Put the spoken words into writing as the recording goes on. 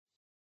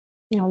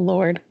Oh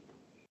Lord.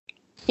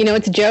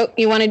 It's a joke.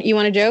 You want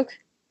a joke?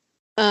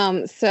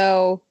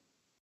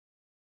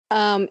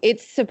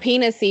 It's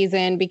subpoena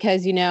season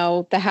because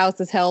the House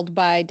is held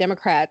by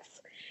Democrats,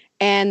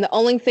 and the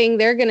only thing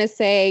they're gonna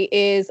say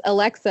is,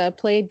 Alexa,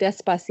 play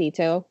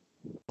Despacito.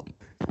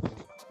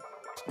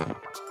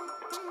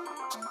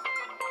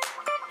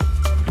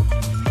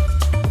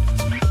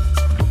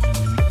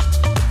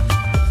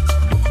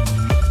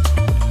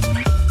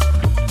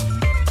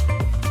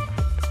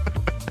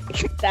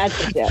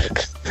 That's a joke.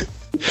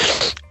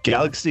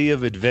 Galaxy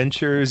of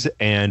Adventures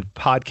and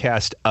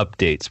podcast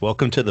updates.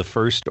 Welcome to the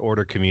First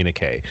Order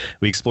Communique.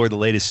 We explore the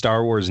latest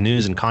Star Wars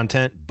news and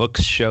content,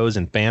 books, shows,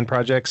 and fan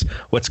projects,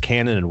 what's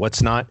canon and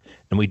what's not,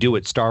 and we do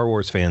what Star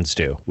Wars fans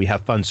do. We have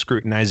fun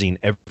scrutinizing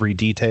every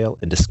detail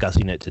and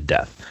discussing it to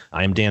death.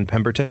 I am Dan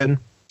Pemberton.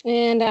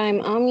 And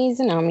I'm Ami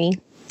Zanami.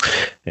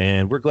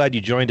 And we're glad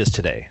you joined us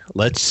today.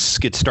 Let's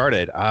get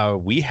started.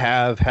 We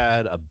have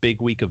had a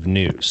big week of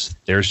news.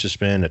 There's just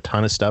been a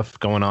ton of stuff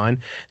going on.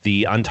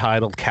 The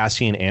untitled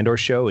Cassian Andor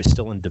show is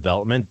still in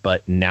development,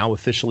 but now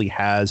officially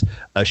has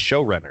a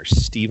showrunner,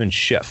 Stephen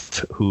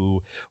Schiff,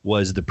 who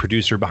was the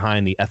producer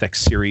behind the FX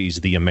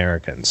series The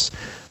Americans.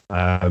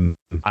 I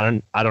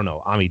don't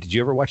know. Ami, did you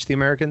ever watch The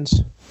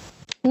Americans?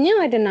 No,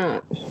 I did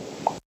not.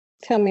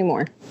 Tell me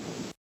more.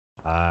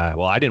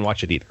 Well, I didn't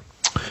watch it either.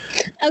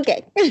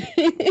 Okay.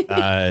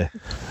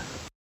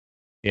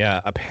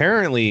 Yeah,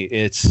 apparently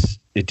it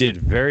did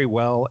very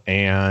well,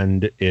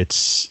 and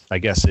I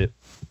guess it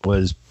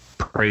was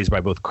praised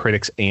by both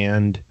critics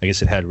and I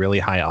guess it had really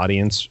high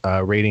audience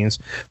ratings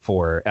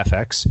for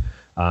FX.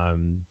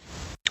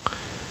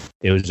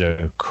 It was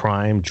a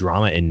crime,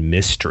 drama, and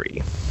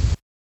mystery.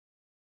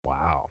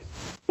 Wow.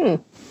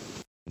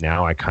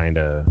 Now I kind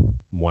of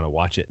want to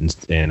watch it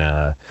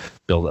and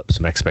build up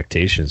some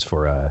expectations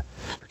for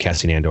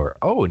Cassian Andor.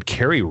 Oh, and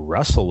Kerry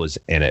Russell was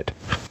in it.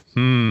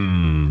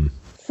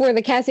 For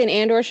the Cassian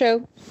Andor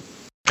show?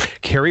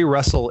 Kerry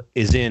Russell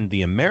is in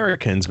The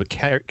Americans, but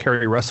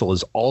Kerry Russell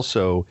is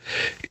also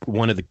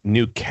one of the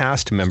new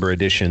cast member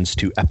additions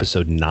to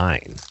episode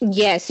 9.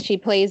 Yes, she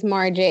plays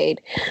Mara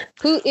Jade,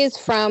 who is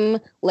from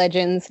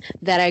Legends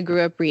that I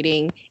grew up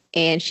reading,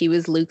 and she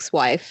was Luke's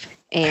wife.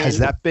 And has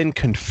that been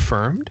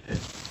confirmed?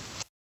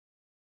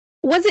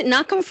 Was it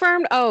not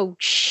confirmed? Oh,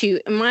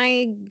 shoot. Am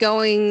I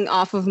going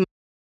off of my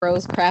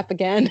Rose crap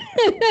again?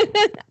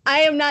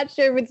 I am not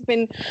sure if it's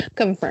been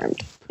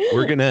confirmed.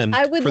 We're gonna.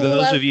 For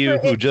those of you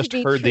who just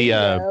heard the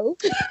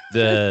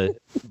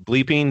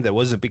bleeping, that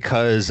wasn't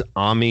because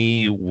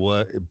Ami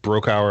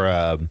broke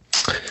our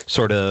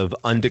sort of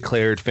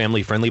undeclared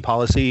family-friendly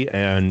policy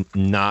and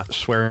not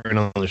swearing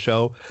on the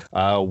show.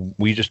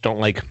 We just don't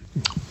like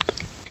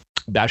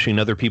bashing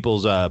other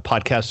people's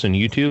podcasts and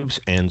YouTubes,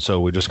 and so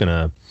we're just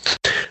gonna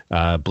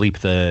bleep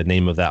the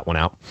name of that one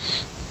out.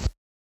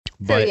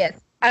 But, so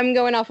yes, I'm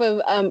going off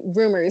of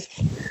rumors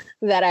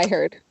that I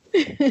heard.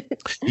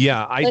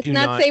 Yeah, let's do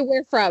not say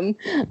where from.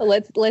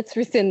 Let's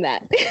rescind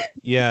that.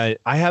 Yeah,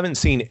 I haven't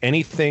seen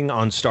anything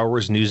on Star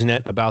Wars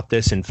Newsnet about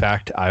this. In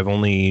fact, I've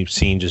only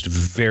seen just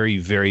very,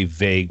 very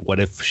vague, what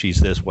if she's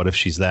this, what if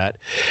she's that?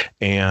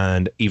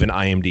 And even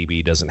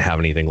IMDb doesn't have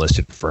anything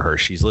listed for her.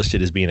 She's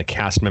listed as being a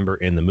cast member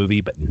in the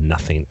movie, but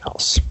nothing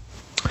else.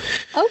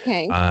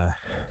 Okay.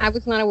 I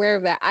was not aware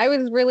of that. I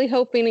was really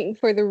hoping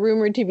for the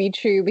rumor to be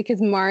true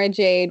because Mara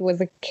Jade was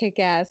a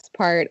kick-ass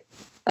part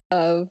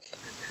of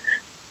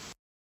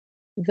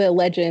the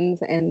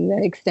Legends and the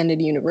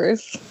extended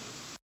universe.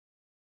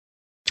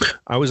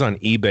 I was on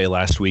eBay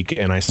last week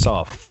and I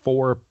saw a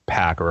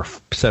 4-pack or a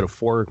set of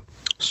 4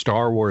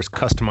 Star Wars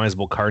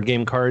customizable card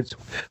game cards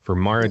for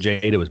Mara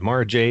Jade. It was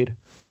Mara Jade's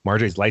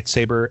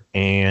lightsaber,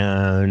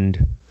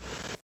 and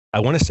I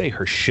want to say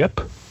her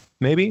ship,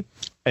 maybe.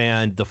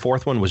 And the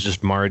 4th one was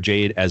just Mara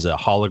Jade as a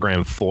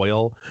hologram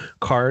foil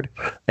card.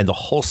 And the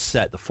whole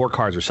set, the 4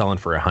 cards, are selling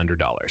for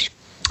 $100.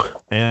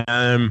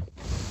 And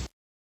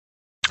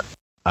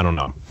I don't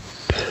know.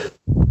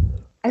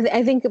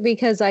 I think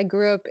because I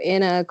grew up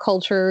in a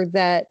culture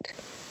that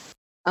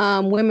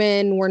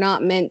women were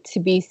not meant to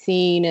be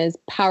seen as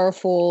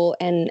powerful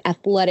and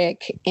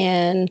athletic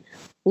and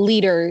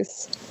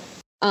leaders.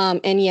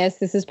 And yes,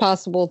 this is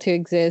possible to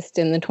exist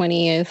in the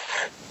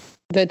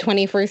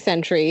 21st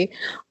century.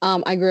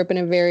 I grew up in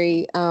a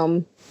very,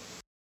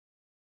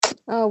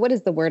 what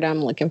is the word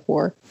I'm looking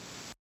for?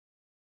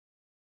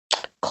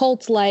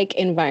 Cult-like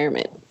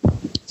environment.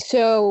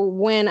 So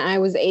when I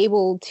was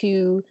able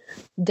to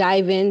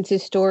dive into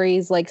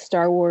stories like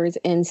Star Wars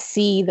and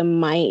see the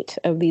might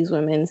of these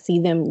women, see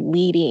them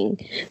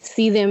leading,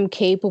 see them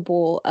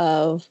capable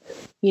of,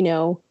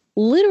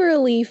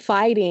 literally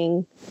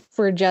fighting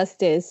for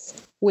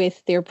justice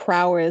with their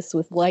prowess,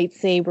 with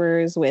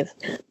lightsabers, with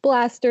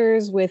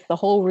blasters, with the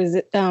whole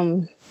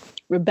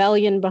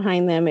rebellion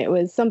behind them. It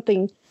was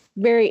something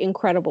very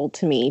incredible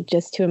to me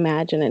just to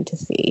imagine and to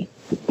see.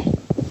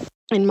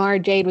 And Mara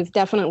Jade was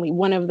definitely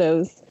one of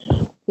those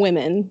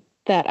women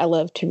that I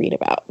love to read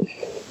about.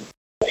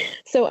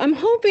 So I'm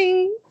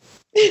hoping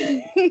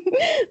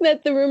that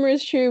the rumor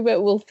is true,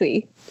 but we'll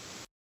see.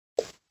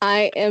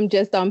 I am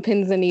just on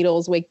pins and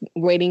needles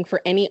waiting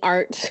for any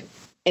art,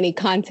 any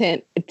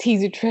content, a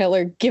teaser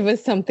trailer. Give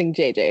us something,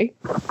 JJ.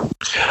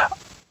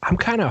 I'm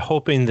kind of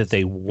hoping that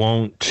they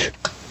won't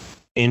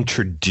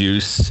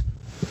introduce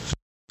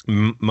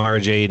Mara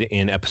Jade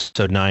in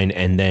episode 9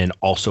 and then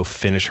also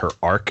finish her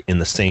arc in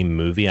the same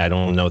movie. I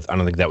don't know. I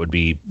don't think that would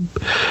be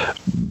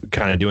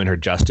kind of doing her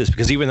justice,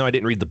 because even though I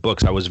didn't read the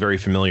books, I was very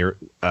familiar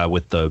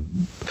with the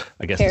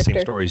character. The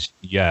same stories.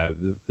 Yeah,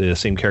 the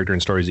same character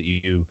and stories that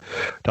you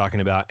talking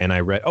about. And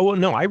I read. Oh well,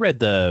 no, I read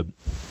the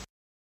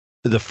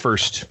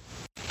first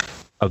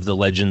of the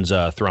Legends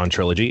Thrawn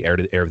trilogy, Heir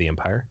of the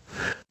Empire,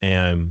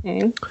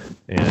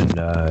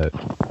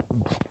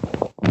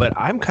 but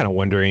I'm kind of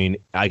wondering,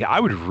 I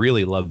would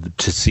really love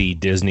to see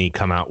Disney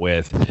come out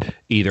with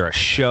either a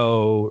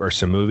show or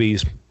some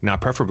movies, now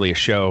preferably a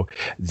show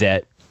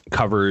that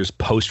covers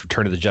post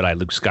Return of the Jedi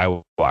Luke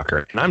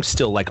Skywalker. And I'm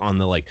still like on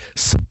the like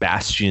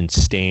Sebastian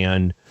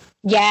Stan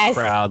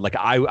crowd. Like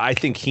I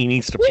think he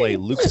needs to play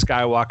Luke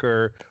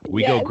Skywalker.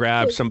 We go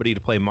grab somebody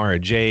to play Mara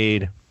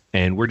Jade,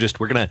 and we're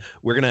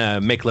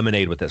gonna make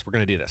lemonade with this. We're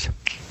gonna do this.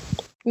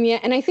 Yeah,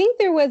 and I think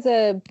there was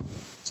a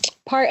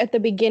part at the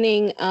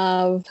beginning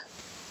of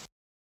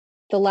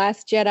The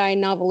Last Jedi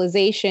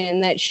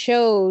novelization that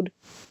showed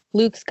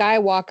Luke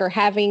Skywalker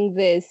having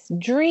this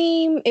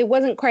dream. It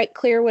wasn't quite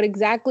clear what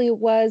exactly it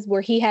was,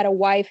 where he had a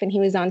wife and he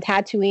was on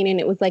Tatooine, and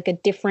it was like a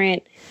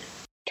different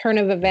turn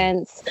of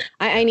events.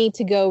 I need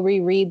to go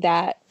reread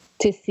that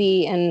to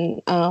see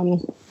and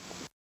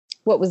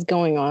what was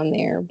going on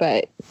there.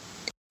 But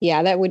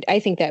yeah, I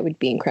think that would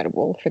be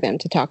incredible for them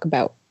to talk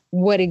about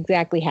what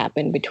exactly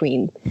happened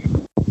between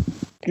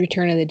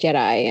Return of the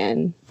Jedi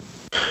and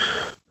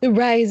the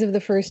rise of the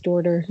First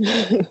Order.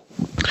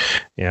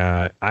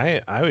 Yeah,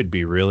 I would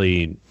be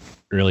really,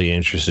 really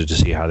interested to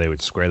see how they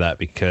would square that,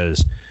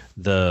 because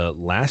the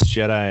Last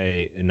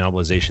Jedi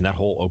novelization, that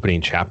whole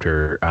opening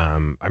chapter, I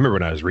remember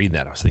when I was reading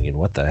that, I was thinking,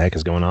 what the heck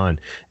is going on?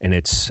 And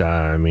it's,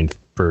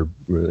 for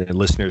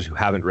listeners who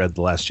haven't read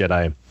the Last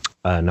Jedi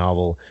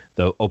novel,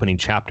 the opening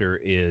chapter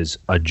is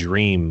a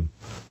dream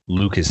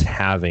Luke is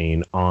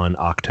having on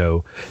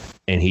Ahch-To,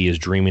 and he is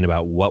dreaming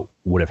about what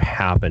would have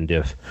happened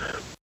if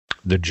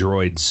the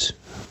droids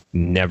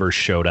never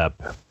showed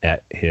up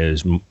at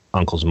his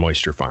uncle's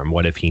moisture farm.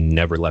 What if he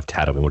never left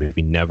Tatooine? What if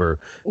he never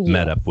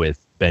met up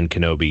with Ben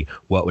Kenobi?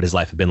 What would his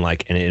life have been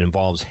like? And it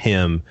involves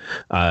him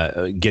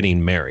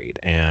getting married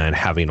and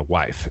having a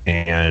wife.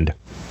 And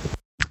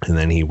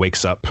then he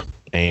wakes up,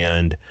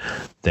 and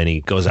then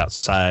he goes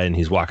outside and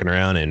he's walking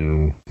around,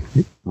 and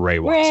Rey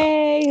walks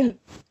up.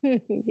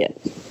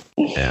 Yes.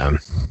 Yeah.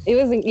 It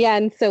was,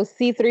 and so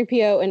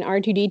C-3PO and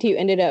R2-D2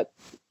 ended up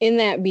in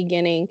that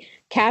beginning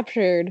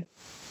captured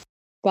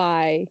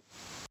by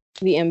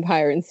the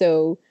Empire, and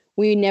so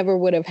we never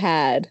would have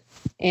had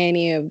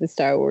any of the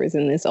Star Wars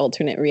in this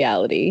alternate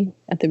reality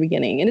at the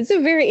beginning. And it's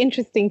a very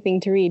interesting thing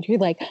to read. You're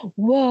like,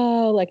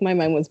 whoa, like my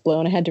mind was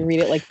blown. I had to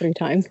read it like 3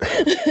 times.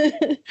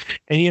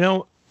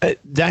 And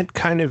that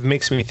kind of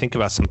makes me think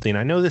about something.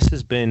 I know this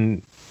has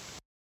been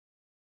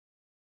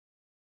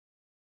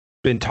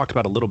talked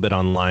about a little bit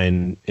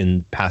online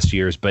in past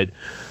years, but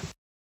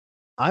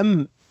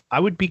I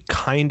would be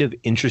kind of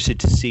interested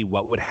to see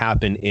what would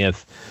happen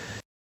if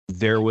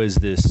there was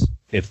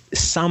if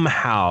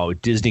somehow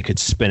Disney could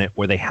spin it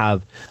where they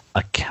have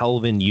a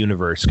Kelvin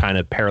universe kind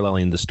of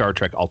paralleling the Star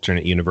Trek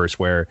alternate universe,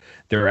 where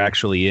there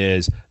actually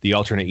is the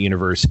alternate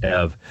universe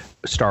of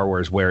Star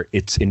Wars where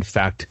it's in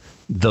fact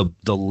the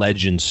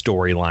legend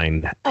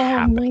storyline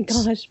happens. Oh my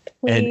gosh,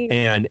 please.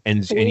 And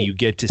you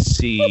get to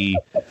see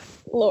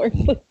Lord.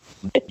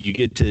 you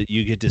get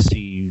to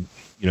see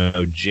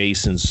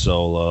Jason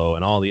Solo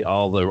and all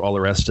the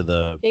rest of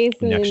the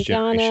Jason next and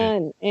generation.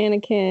 Donna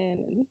and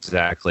Anakin.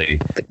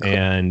 Exactly.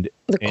 And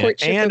the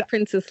courtship of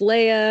Princess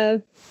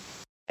Leia.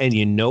 And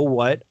you know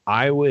what?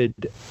 I would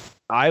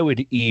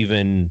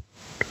even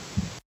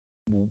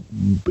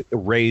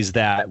raise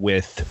that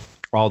with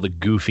all the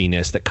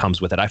goofiness that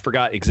comes with it. I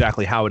forgot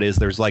exactly how it is.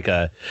 There's like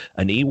an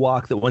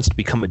Ewok that wants to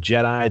become a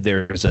Jedi.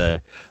 There's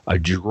a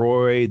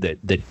droid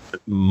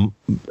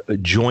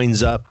that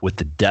joins up with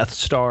the Death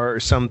Star or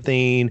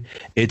something.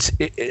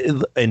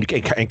 And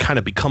kind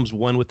of becomes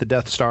one with the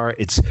Death Star.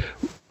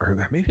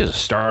 Or maybe it's a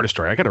Star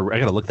Destroyer. I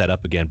gotta look that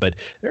up again. But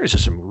there's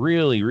just some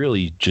really,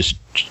 really just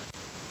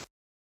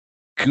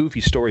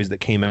goofy stories that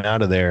came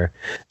out of there.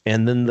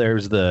 And then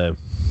there's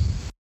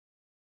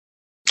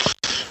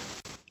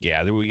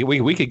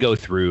we could go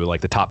through like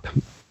the top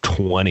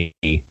 20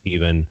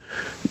 even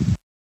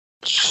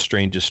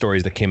strangest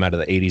stories that came out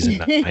of the 80s and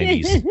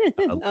 90s.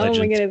 Oh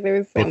my goodness, there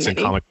was so books many.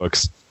 and comic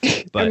books.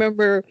 But I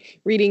remember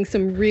reading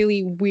some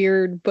really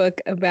weird book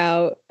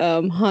about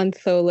Han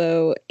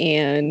Solo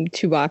and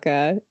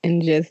Chewbacca,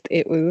 and just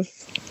it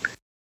was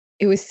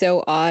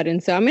so odd.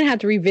 And so I'm gonna have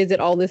to revisit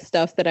all this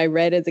stuff that I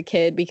read as a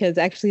kid, because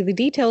actually the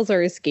details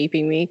are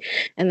escaping me,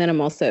 and then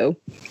I'm also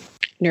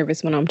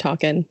nervous when I'm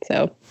talking.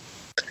 So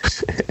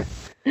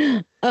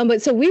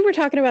But so we were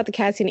talking about the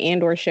Cassian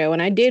Andor show,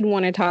 and I did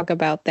want to talk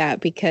about that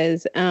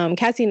because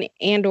Cassian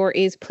Andor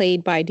is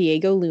played by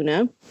Diego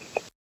Luna,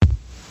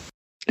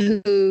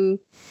 who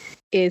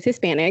is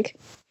Hispanic,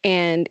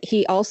 and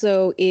he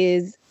also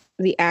is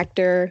the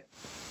actor,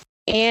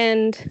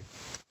 and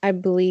I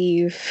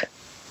believe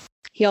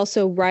he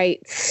also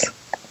writes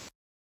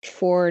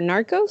for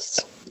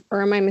Narcos,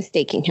 or am I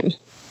mistaking him?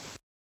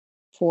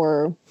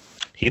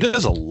 He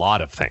does a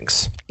lot of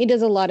things. He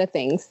does a lot of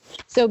things.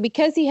 So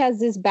because he has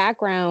this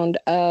background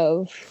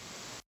of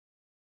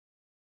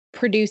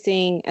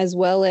producing as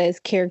well as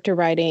character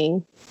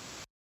writing,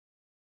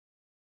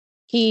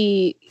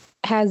 he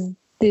has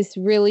this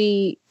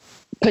great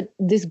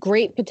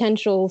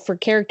potential for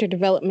character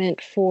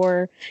development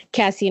for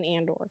Cassian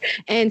Andor.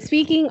 And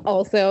speaking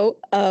also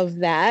of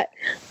that,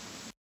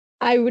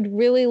 I would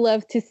really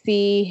love to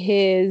see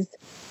his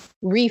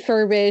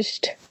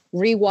refurbished,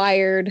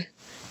 rewired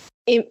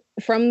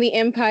from the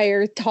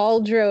Empire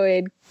tall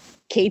droid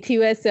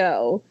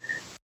K2SO.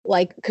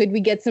 Like, could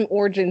we get some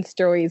origin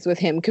stories with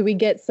him? Could we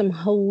get some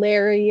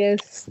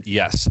hilarious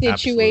situations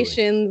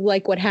absolutely.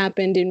 Like what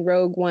happened in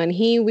Rogue One?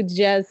 He was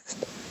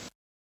just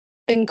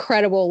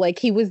incredible. Like,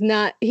 he was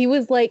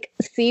like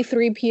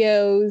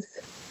C-3PO's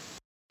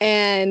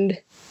and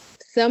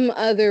some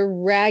other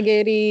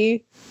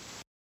raggedy,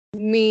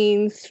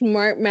 mean,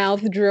 smart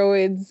mouth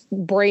droid's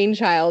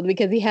brainchild,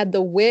 because he had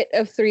the wit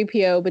of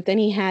 3PO, but then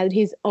he had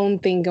his own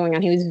thing going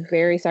on. He was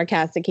very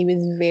sarcastic. He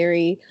was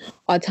very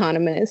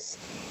autonomous.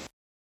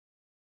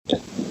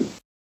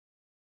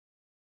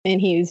 And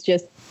he was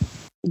just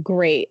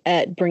great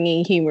at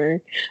bringing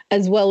humor,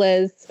 as well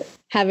as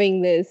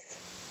having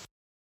this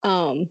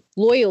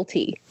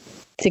loyalty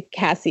to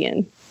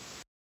Cassian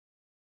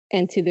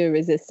and to the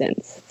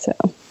Resistance. So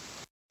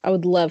I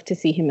would love to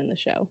see him in the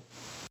show.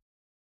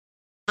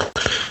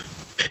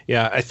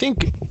 Yeah, I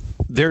think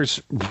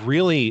there's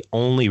really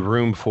only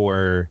room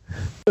for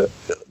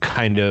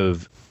kind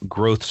of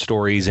growth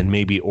stories and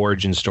maybe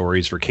origin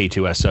stories for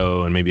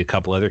K2SO and maybe a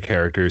couple other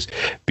characters,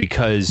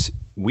 because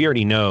we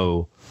already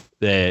know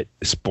that,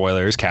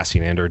 spoilers,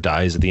 Cassian Andor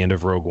dies at the end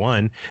of Rogue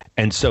One.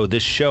 And so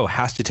this show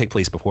has to take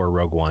place before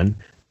Rogue One.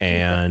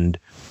 And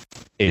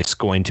it's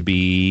going to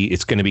be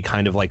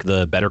kind of like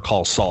the Better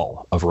Call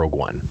Saul of Rogue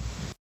One.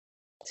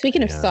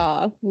 Speaking of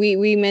Saw,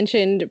 we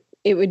mentioned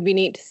it would be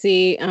neat to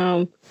see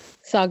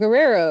Saw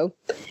Gerrera.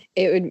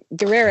 It would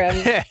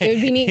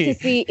be neat to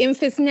see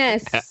Enfys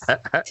Nest,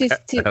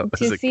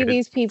 to see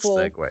these people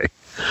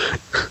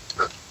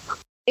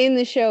in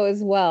the show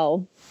as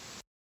well,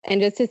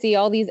 and just to see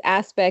all these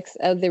aspects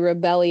of the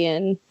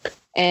rebellion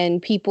and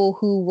people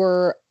who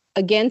were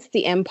against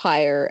the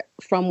Empire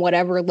from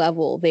whatever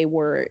level they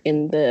were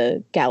in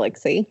the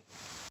galaxy.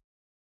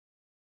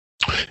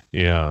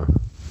 Yeah.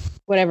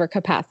 Whatever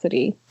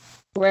capacity,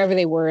 wherever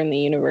they were in the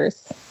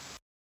universe.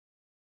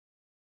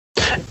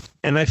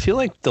 And I feel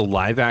like the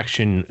live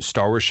action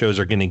Star Wars shows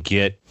are going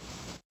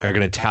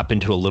to tap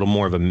into a little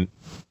more of a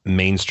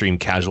mainstream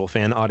casual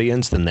fan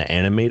audience than the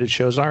animated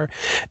shows are.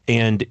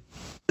 And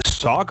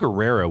Saw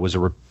Gerrera was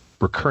a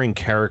recurring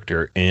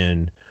character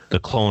in the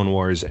Clone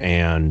Wars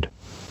and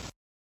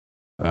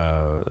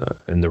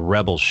the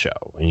Rebels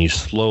show. And you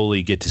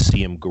slowly get to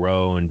see him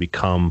grow and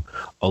become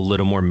a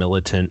little more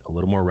militant, a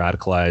little more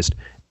radicalized.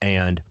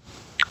 And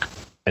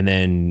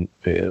then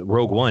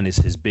Rogue One is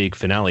his big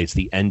finale. It's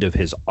the end of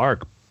his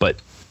arc.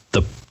 But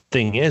the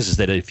thing is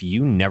that if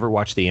you never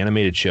watch the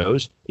animated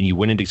shows and you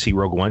went in to see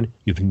Rogue One,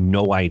 you have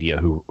no idea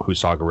who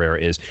Saw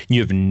Gerrera is. You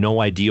have no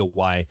idea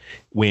why,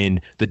 when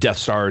the Death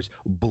Star's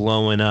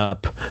blowing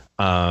up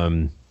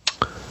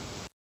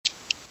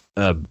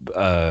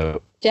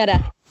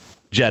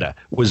Jeddah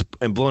was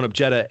blowing up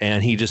Jeddah,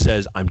 and he just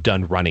says, "I'm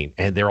done running."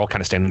 And they're all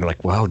kind of standing there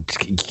like, "Well,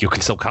 you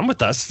can still come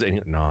with us."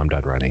 And, no, I'm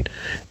done running.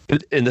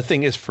 And the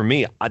thing is, for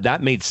me,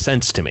 that made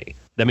sense to me.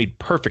 That made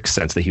perfect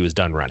sense that he was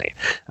done running.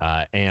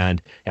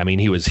 And I mean,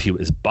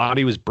 his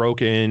body was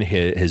broken.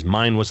 His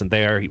mind wasn't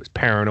there. He was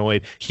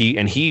paranoid.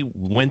 He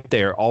went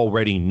there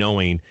already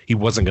knowing he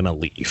wasn't going to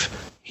leave.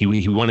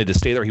 He wanted to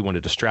stay there. He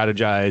wanted to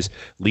strategize,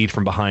 lead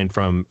from behind,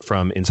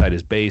 from inside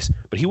his base,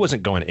 but he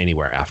wasn't going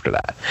anywhere after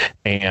that.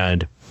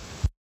 And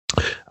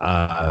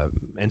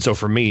so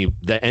for me,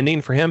 the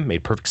ending for him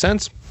made perfect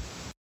sense.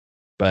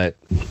 But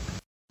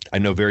I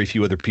know very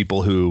few other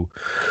people who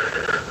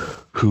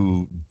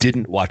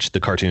didn't watch the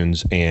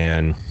cartoons,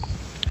 and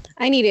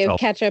I need to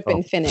catch up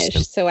and finish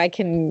so I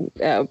can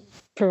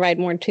provide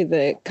more to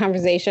the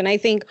conversation. I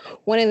think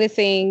one of the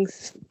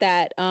things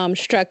that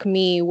struck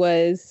me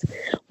was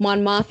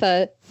Mon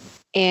Mothma,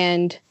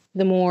 and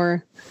the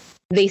more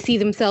they see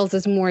themselves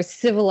as more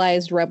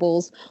civilized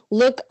rebels,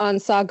 look on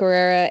Saw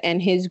Gerrera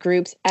and his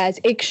groups as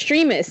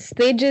extremists.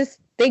 They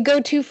go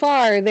too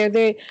far.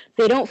 They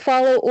don't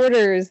follow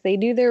orders. They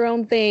do their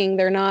own thing.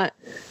 They're not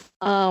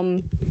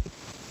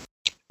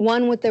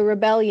one with the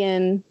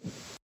rebellion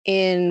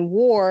in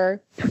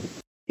war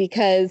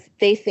because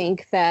they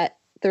think that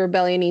the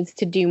rebellion needs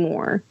to do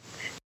more.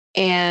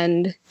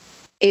 And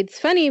it's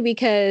funny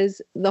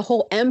because the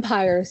whole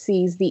empire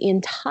sees the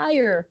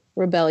entire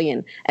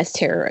rebellion as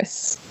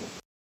terrorists.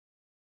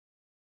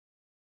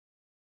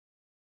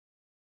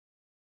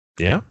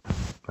 Yeah,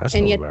 that's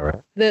and yet about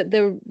right.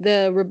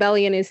 the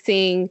rebellion is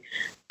seeing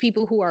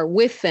people who are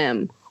with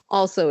them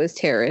also as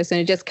terrorists,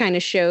 and it just kind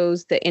of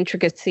shows the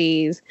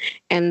intricacies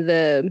and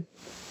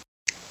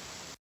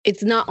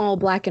it's not all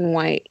black and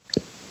white.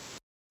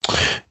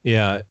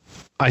 Yeah,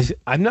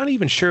 I'm not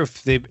even sure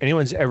if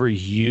anyone's ever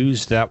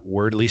used that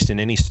word, at least in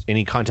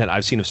any content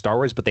I've seen of Star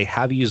Wars, but they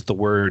have used the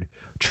word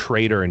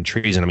traitor and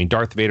treason. I mean,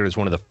 Darth Vader is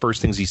one of the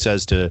first things he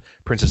says to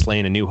Princess Leia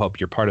in A New Hope: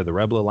 "You're part of the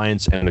Rebel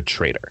Alliance and a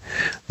traitor."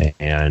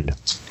 And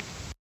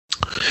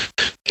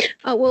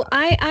well,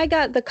 I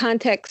got the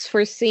context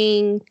for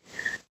seeing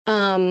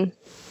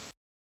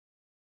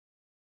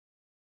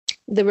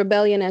the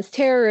rebellion as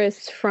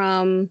terrorists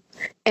from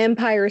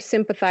Empire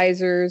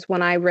sympathizers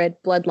when I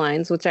read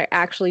Bloodlines, which I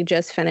actually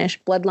just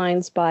finished,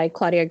 Bloodlines by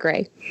Claudia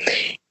Gray.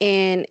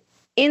 And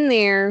in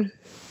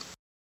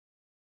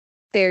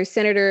there's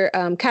Senator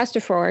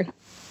Castafor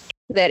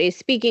that is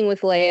speaking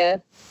with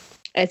Leia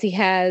as he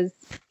has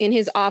in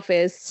his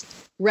office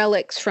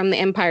relics from the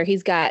Empire.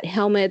 He's got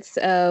helmets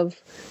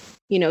of,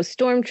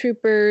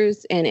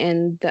 stormtroopers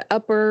and the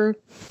upper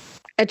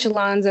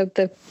echelons of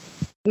the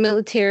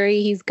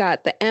military. He's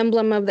got the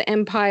emblem of the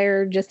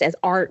Empire just as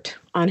art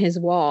on his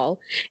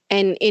wall.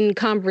 And in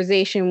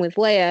conversation with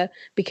Leia,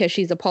 because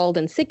she's appalled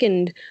and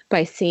sickened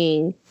by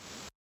seeing,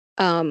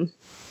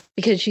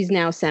 because she's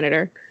now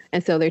senator,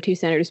 and so they're two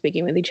senators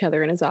speaking with each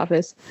other in his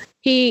office,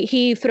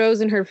 he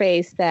throws in her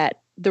face that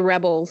the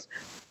rebels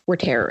were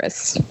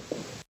terrorists.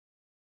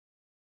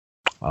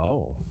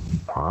 Oh,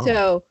 wow.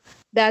 So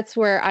that's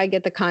where I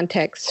get the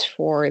context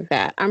for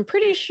that. I'm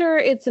pretty sure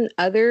it's in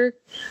other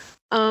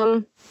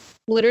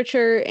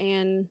literature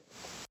and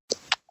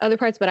other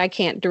parts, but I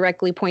can't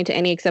directly point to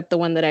any except the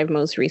one that I've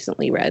most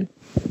recently read.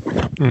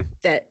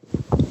 That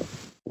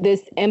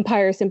this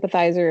Empire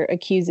sympathizer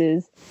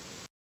accuses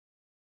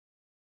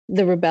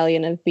the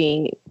rebellion of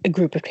being a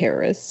group of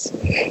terrorists.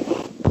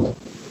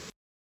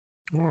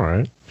 All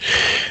right.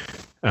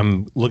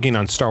 I'm looking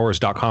on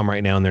StarWars.com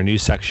right now in their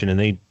news section, and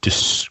they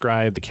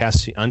describe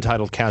the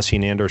untitled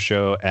Cassian Andor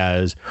show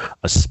as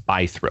a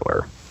spy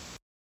thriller.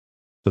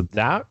 So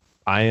that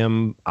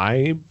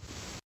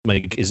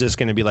is this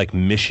going to be like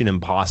Mission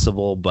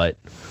Impossible, but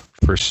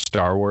for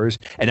Star Wars?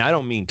 And I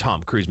don't mean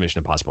Tom Cruise Mission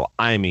Impossible.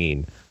 I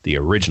mean the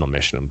original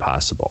Mission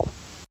Impossible.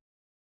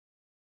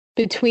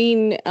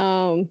 Between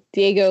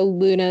Diego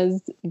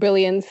Luna's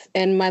brilliance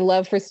and my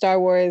love for Star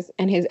Wars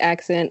and his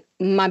accent,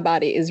 my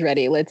body is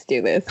ready. Let's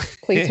do this.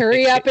 Please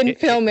hurry up and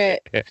film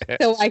it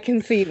so I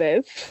can see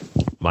this.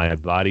 My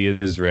body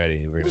is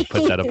ready. We're going to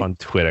put that up on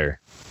Twitter.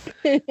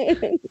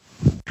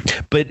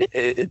 But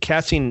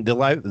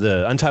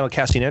the untitled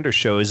Cassian Andor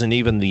show isn't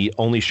even the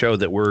only show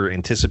that we're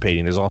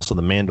anticipating. There's also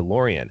The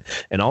Mandalorian.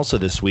 And also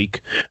this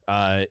week,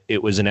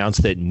 it was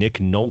announced that Nick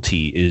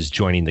Nolte is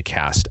joining the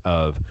cast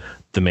of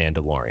The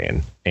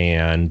Mandalorian.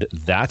 And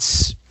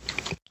that's,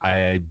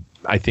 I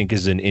think,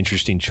 is an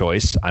interesting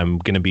choice. I'm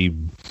going to be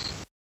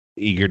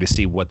eager to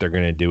see what they're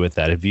going to do with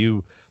that. Do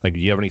you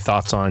have any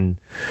thoughts on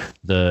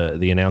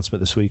the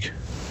announcement this week?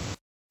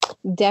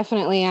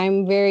 Definitely.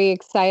 I'm very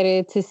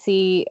excited to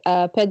see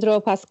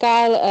Pedro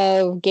Pascal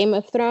of Game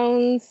of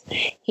Thrones.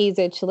 He's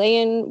a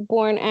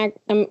Chilean-born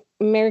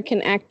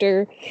American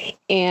actor,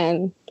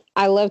 and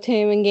I loved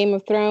him in Game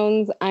of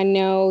Thrones. I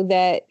know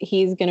that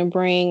he's going to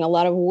bring a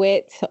lot of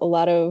wit, a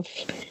lot of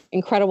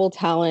incredible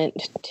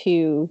talent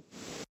to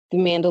The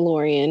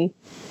Mandalorian.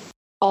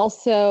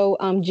 Also,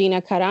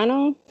 Gina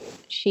Carano.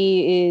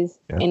 She is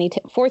a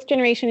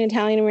fourth-generation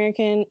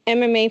Italian-American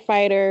MMA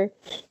fighter.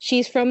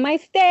 She's from my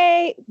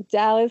state,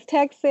 Dallas,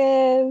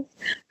 Texas.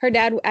 Her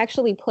dad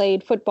actually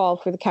played football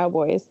for the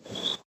Cowboys.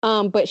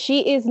 But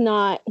she is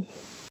not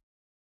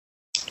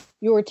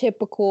your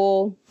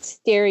typical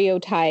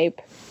stereotype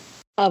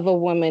of a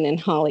woman in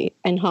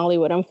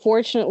Hollywood.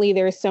 Unfortunately,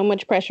 there is so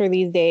much pressure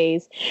these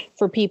days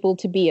for people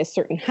to be a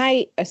certain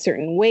height, a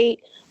certain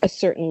weight, a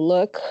certain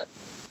look.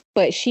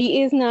 But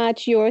she is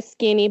not your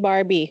skinny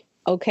Barbie,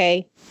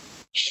 okay?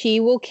 She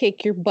will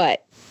kick your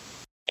butt.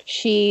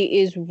 She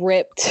is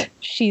ripped.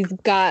 She's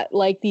got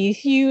like these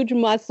huge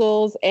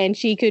muscles, and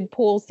she could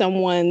pull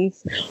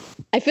someone's...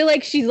 I feel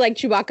like she's like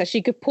Chewbacca.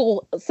 She could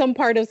pull some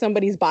part of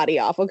somebody's body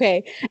off,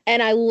 okay?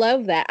 And I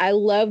love that. I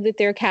love that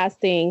they're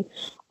casting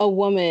a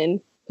woman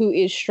who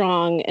is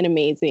strong and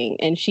amazing,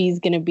 and she's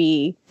going to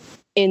be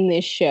in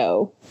this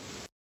show.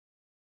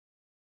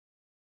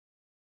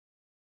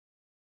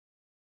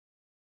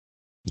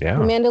 Yeah.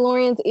 The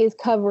Mandalorians is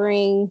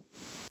covering...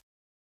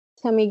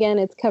 Tell me again,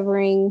 it's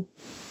covering...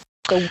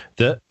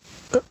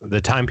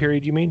 The time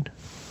period, you mean?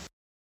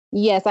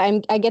 Yes,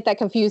 I get that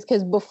confused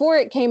because before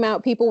it came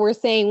out, people were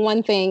saying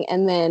one thing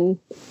and then...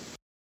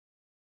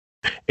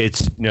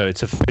 It's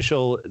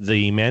official.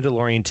 The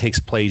Mandalorian takes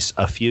place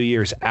a few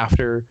years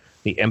after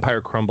the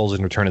Empire crumbles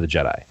in Return of the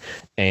Jedi.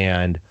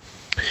 And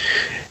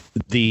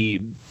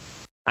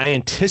I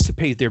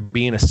anticipate there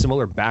being a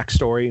similar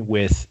backstory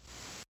with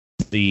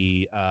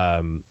the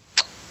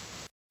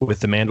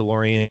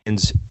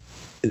Mandalorians,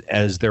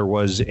 as there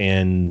was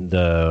in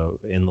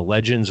the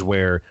Legends,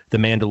 where the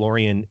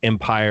Mandalorian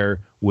Empire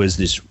was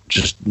this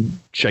just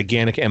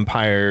gigantic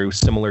empire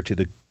similar to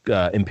the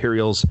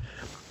Imperials,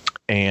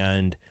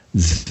 and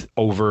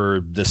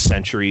over the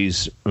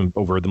centuries,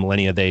 over the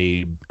millennia,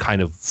 they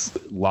kind of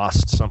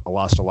lost a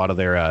lot of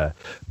their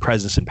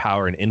presence and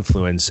power and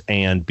influence.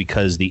 And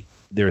because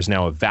there's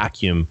now a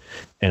vacuum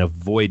and a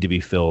void to be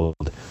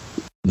filled,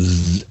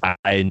 I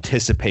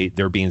anticipate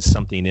there being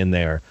something in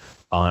there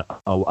on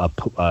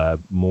a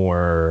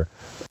more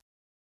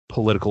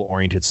political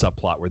oriented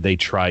subplot where they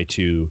try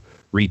to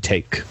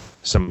retake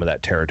some of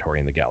that territory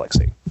in the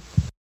galaxy.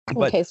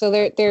 Okay, so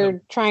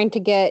they're trying to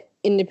get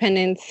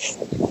independence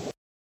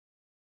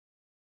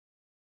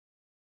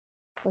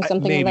or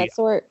something of that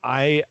sort.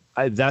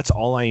 That's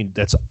all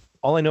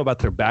I know about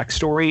their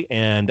backstory,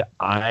 and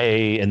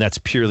that's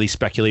purely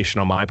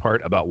speculation on my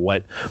part about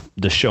what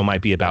the show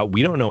might be about.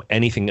 We don't know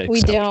anything.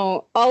 We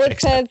don't. All it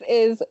says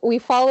is we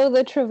follow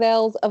the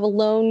travails of a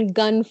lone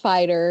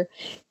gunfighter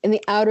in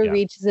the outer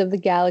reaches of the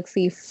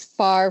galaxy,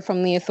 far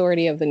from the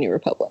authority of the New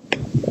Republic.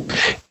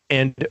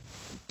 And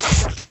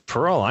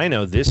for all I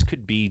know, this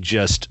could be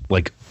just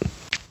like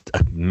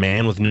a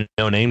Man with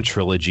No Name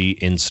trilogy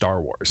in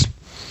Star Wars.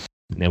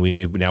 Now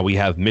we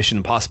have Mission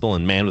Impossible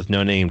and Man with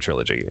No Name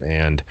trilogy,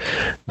 and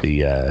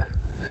the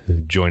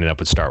join it up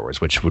with Star Wars,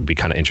 which would be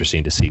kind of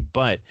interesting to see.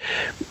 But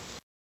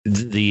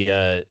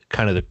the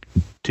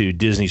to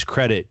Disney's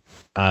credit,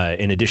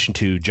 in addition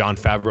to Jon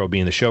Favreau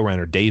being the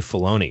showrunner, Dave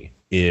Filoni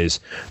is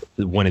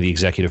one of the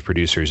executive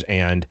producers,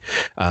 and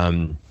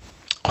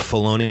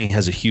Filoni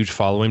has a huge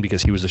following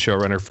because he was the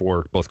showrunner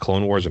for both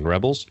Clone Wars and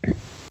Rebels,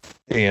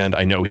 and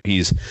I know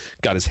he's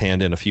got his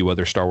hand in a few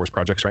other Star Wars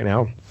projects right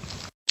now.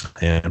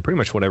 And pretty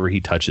much whatever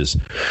he touches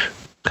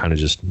kind of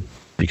just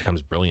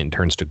becomes brilliant,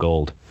 turns to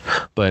gold.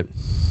 But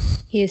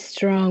he is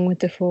strong with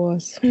the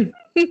Force.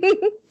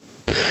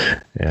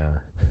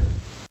 Yeah.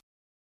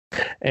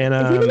 And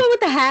is he the one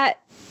with the hat?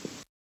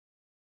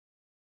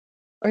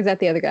 Or is that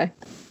the other guy?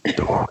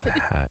 Oh, the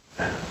hat.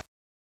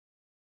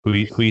 Who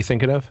you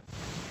thinking of?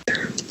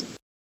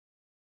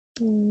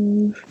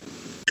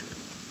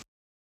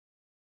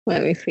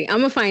 Let me see. I'm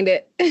gonna find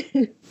it.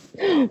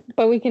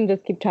 But we can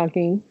just keep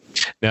talking.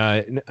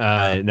 No,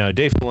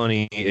 Dave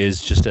Filoni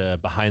is just a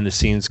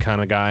behind-the-scenes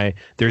kind of guy.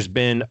 There's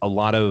been a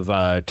lot of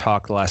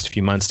talk the last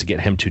few months to get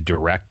him to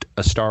direct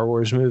a Star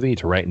Wars movie,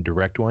 to write and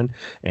direct one.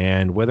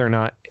 And whether or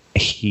not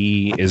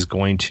he is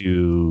going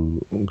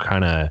to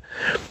kind of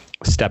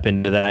step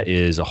into that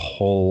is a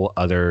whole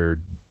other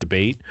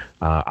debate.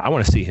 I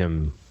want to see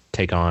him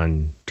take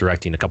on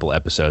directing a couple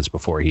episodes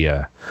before he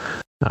does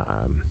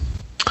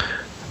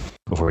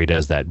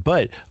that.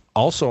 But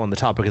also on the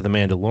topic of The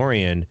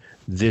Mandalorian,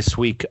 this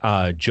week,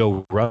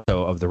 Joe Russo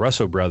of the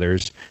Russo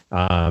brothers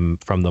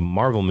from the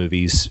Marvel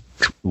movies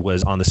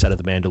was on the set of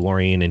The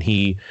Mandalorian, and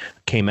he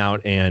came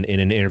out and in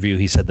an interview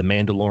he said The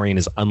Mandalorian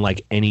is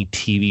unlike any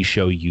TV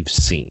show you've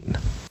seen.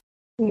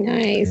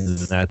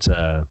 Nice.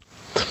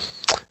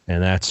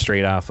 And that's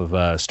straight off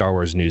of Star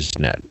Wars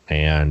Newsnet.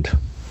 And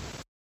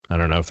I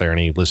don't know if there are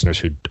any listeners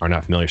who are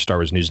not familiar with Star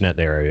Wars Newsnet.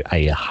 They're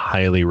a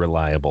highly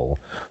reliable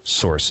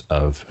source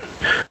of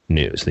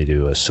news. They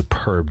do a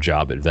superb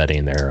job at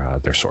vetting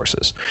their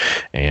sources.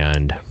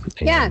 And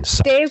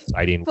Dave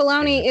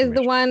Filoni is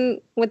the one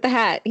with the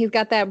hat. He's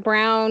got that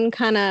brown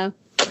kind of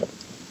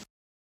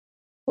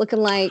looking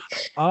like.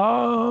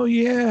 Oh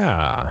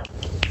yeah.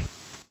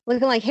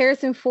 Looking like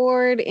Harrison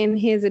Ford in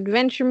his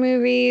adventure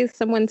movies.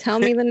 Someone tell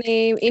me the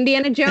name.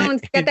 Indiana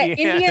Jones. Got that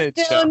Indiana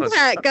Jones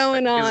hat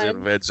going on. His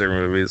adventure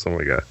movies. Oh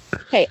my god.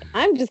 Hey,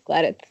 I'm just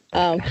glad it's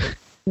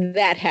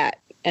that hat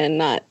and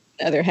not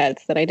other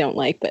hats that I don't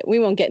like. But we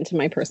won't get into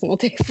my personal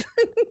taste.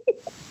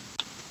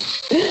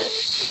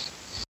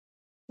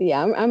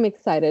 Yeah, I'm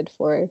excited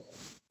for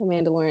The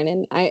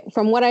Mandalorian, and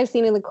from what I've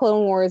seen in the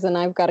Clone Wars, and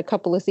I've got a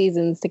couple of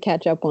seasons to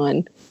catch up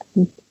on.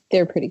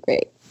 They're pretty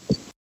great.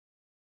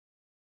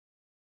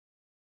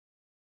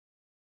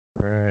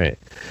 Right.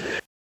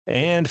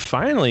 And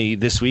finally,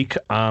 this week,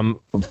 on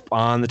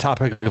the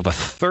topic of a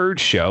third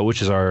show,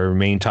 which is our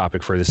main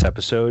topic for this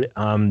episode,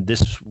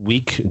 this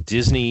week,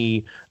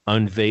 Disney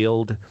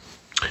unveiled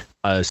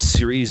a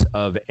series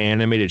of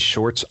animated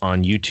shorts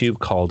on YouTube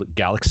called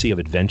Galaxy of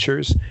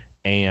Adventures.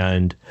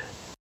 And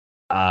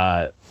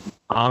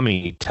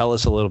Ami, tell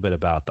us a little bit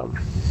about them.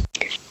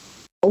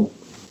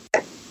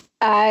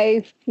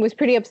 I was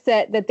pretty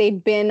upset that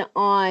they'd been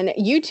on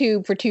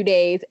YouTube for 2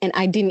 days and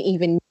I didn't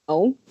even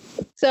know.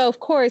 So, of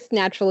course,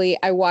 naturally,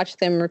 I watched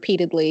them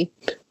repeatedly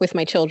with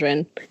my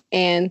children,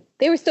 and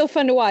they were still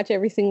fun to watch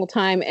every single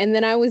time. And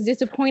then I was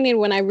disappointed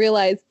when I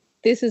realized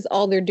this is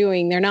all they're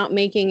doing. They're not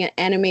making an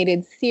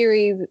animated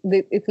series.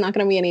 It's not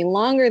going to be any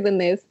longer than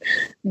this.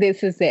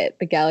 This is it,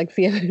 the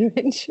Galaxy of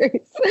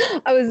Adventures.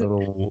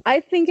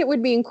 I think it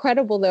would be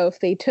incredible, though,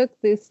 if they took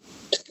this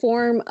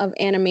form of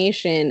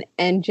animation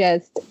and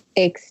just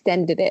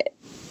extended it.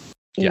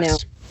 You know,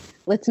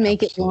 Let's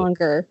make it Absolutely.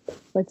 longer.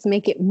 Let's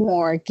make it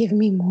more. Give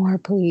me more,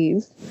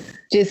 please.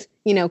 Just,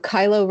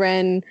 Kylo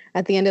Ren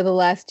at the end of The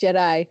Last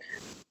Jedi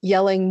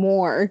yelling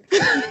more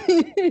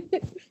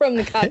from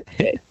the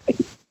cockpit.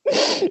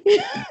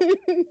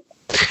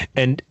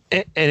 And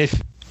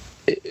if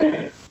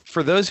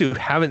for those who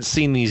haven't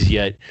seen these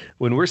yet,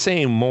 when we're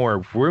saying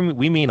more,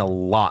 we mean a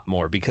lot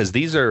more, because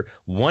these are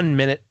 1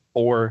 minute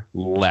or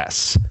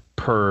less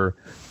per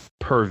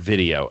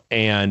video,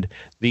 and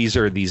these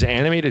are these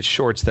animated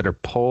shorts that are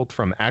pulled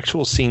from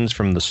actual scenes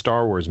from the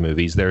Star Wars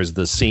movies. There's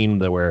the scene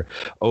where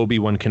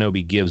Obi-Wan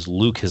Kenobi gives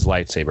Luke his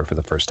lightsaber for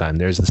the first time.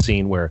 There's the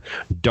scene where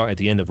at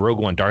the end of Rogue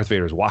One, Darth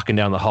Vader is walking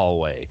down the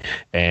hallway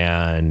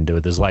and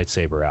with his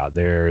lightsaber out.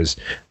 There's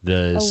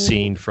the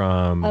scene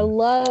from... I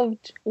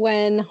loved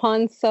when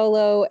Han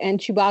Solo and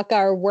Chewbacca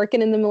are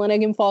working in the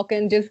Millennium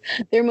Falcon.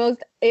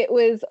 It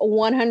was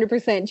 100%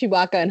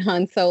 Chewbacca and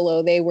Han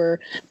Solo. They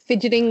were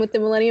fidgeting with the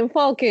Millennium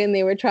Falcon.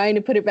 They were trying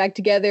to put it back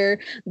together.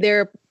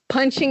 They're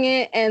punching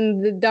it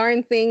and the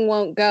darn thing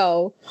won't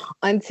go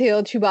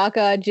until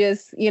Chewbacca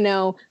just,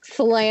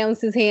 slams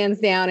his hands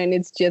down, and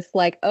it's just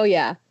like, oh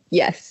yeah,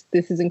 yes,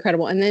 this is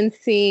incredible. And then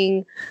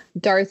seeing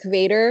Darth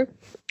Vader,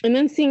 and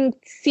then seeing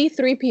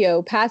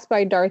C-3PO pass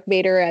by Darth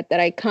Vader at that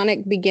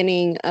iconic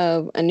beginning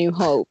of A New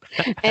Hope.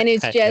 And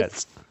it's just...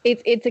 yes.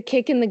 It's a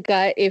kick in the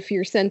gut if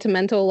you're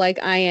sentimental like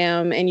I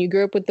am, and you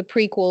grew up with the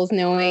prequels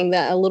knowing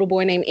that a little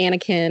boy named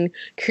Anakin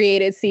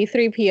created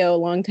C-3PO a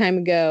long time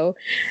ago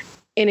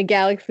in a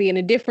galaxy in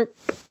a different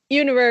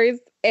universe,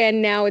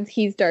 and now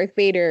he's Darth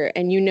Vader,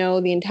 and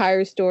the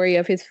entire story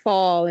of his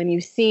fall, and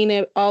you've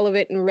seen all of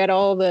it and read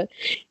all the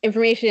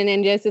information,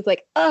 and just it's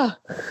like,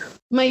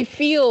 my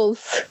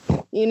feels,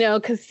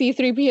 because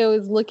C-3PO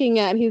is looking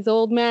at his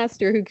old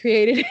master who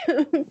created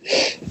him.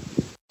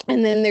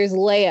 And then there's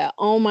Leia.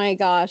 Oh my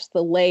gosh,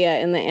 the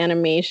Leia in the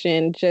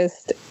animation.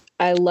 Just,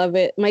 I love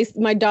it.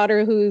 My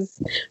daughter,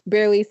 who's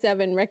barely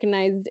 7,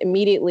 recognized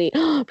immediately,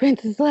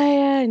 Princess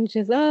Leia. And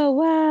she's, oh,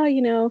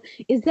 wow,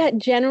 is that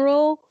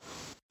General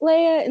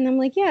Leia? And I'm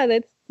like, yeah,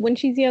 that's when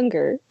she's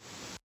younger.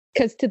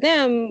 Because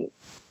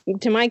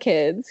to my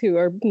kids, who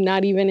are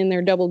not even in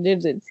their double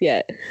digits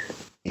yet,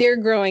 they're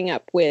growing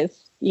up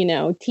with,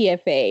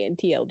 TFA and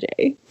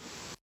TLJ.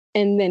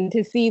 And then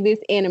to see this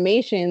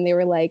animation, they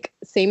were like,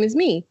 same as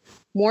me,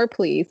 more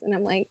please. And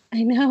I'm like,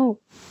 I know,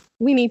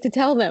 we need to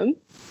tell them.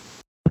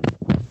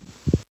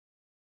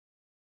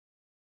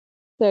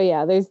 So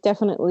yeah, there's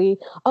definitely,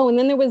 and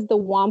then there was the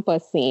Wampa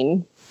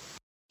scene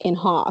in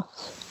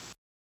Hoth.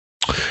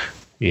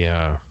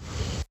 Yeah.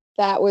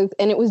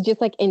 And it was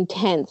just like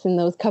intense in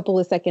those couple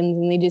of seconds,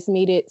 and they just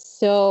made it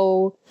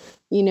so,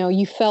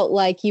 you felt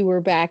like you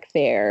were back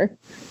there.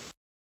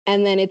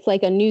 And then it's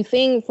like a new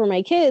thing for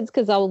my kids,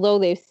 because although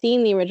they've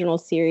seen the original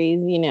series,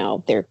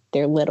 they're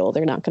little,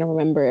 they're not going to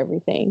remember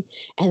everything.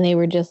 And they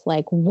were just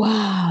like,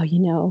 wow,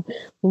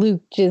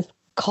 Luke just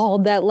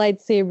called that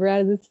lightsaber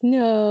out of the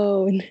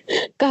snow and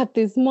got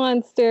this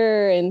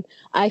monster. And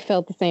I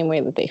felt the same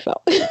way that they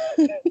felt.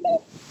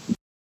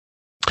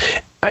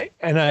 I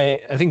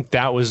think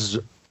that was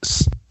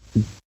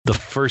the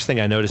first thing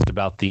I noticed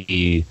about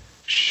the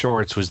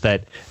shorts, was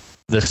that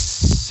the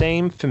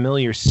same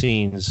familiar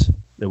scenes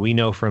that we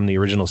know from the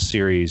original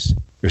series,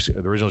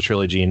 the original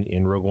trilogy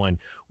in Rogue One,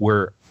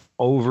 were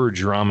over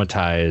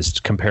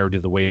dramatized compared to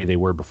the way they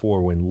were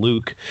before. When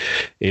Luke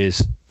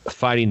is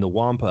fighting the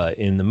Wampa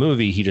in the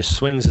movie, he just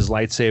swings his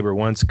lightsaber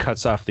once,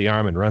 cuts off the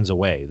arm, and runs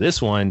away.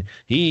 This one,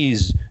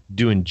 he's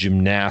doing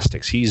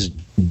gymnastics. He's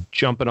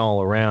jumping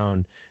all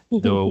around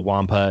the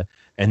Wampa.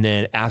 And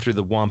then after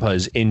the Wampa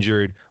is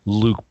injured,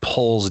 Luke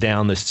pulls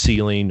down the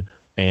ceiling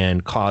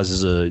and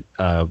causes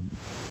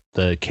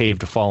the cave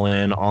to fall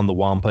in on the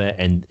Wampa,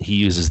 and he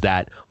uses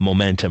that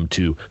momentum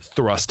to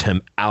thrust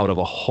him out of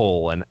a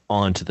hole and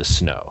onto the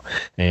snow.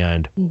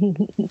 And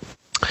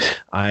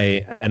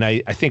I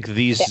think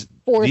these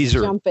are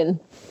jumping.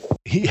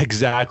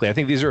 Exactly. I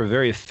think these are a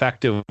very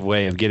effective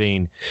way of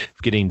getting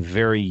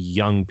very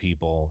young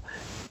people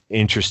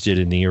interested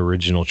in the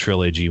original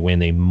trilogy when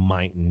they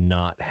might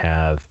not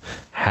have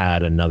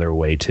had another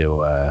way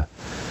to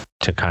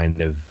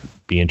kind of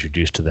be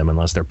introduced to them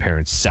unless their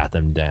parents sat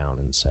them down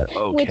and said,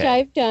 okay. Which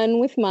I've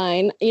done with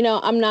mine.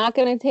 I'm not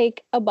going to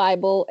take a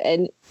Bible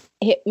and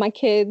hit my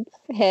kid's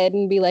head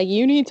and be like,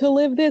 you need to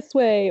live this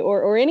way,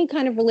 or any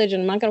kind of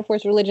religion. I'm not going to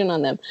force religion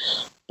on them.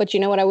 But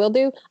you know what I will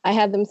do? I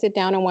have them sit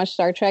down and watch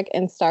Star Trek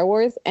and Star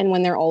Wars. And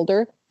when they're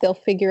older, they'll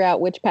figure out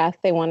which path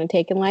they want to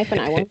take in life,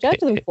 and I won't judge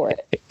them for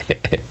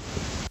it.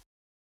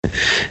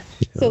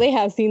 So they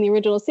have seen the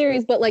original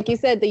series, but like you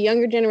said, the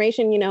younger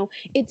generation,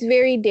 it's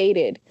very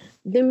dated.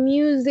 The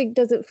music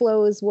doesn't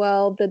flow as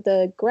well.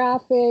 The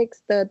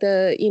graphics,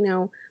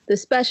 the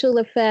special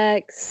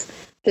effects,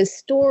 the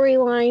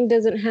storyline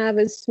doesn't have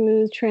as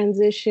smooth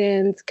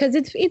transitions because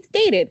it's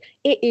dated.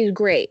 It is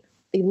great.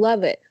 They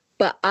love it.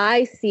 But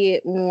I see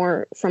it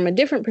more from a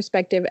different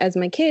perspective as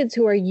my kids,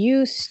 who are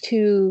used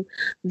to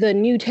the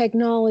new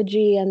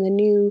technology and the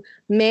new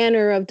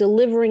manner of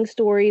delivering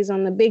stories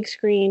on the big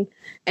screen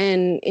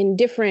and in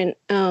different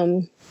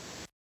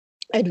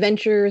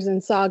adventures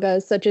and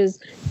sagas such as,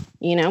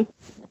 you know,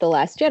 The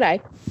Last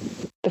Jedi,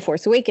 The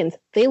Force Awakens.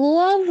 They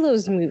love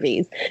those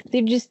movies.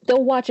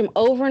 They'll watch them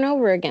over and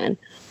over again.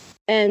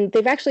 And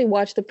they've actually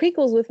watched the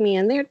prequels with me,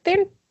 and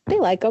they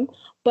like them.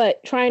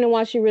 But trying to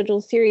watch the original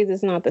series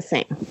is not the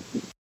same.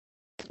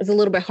 It's a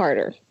little bit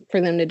harder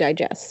for them to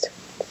digest.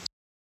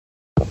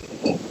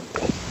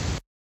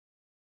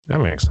 That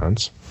makes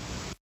sense.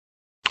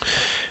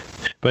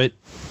 But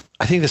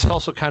I think this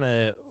also kind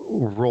of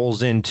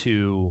rolls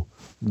into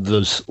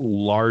this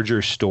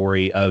larger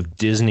story of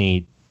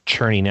Disney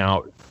churning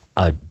out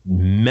a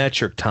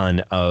metric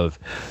ton of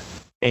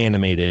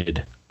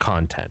animated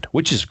content,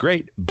 which is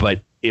great,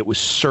 but it was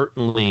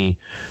certainly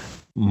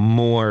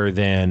more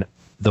than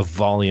the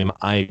volume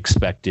I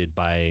expected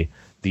by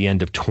the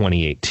end of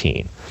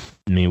 2018.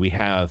 I mean, we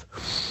have,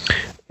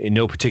 in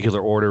no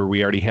particular order,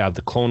 we already have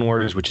the Clone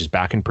Wars, which is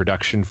back in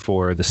production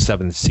for the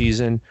 7th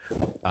season.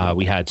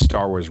 We had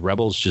Star Wars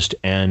Rebels just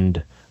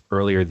end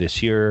earlier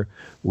this year.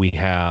 We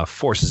have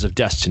Forces of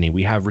Destiny.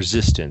 We have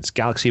Resistance,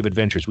 Galaxy of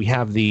Adventures. We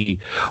have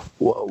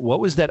what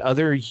was that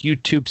other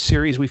YouTube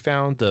series we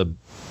found? The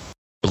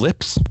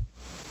Blips?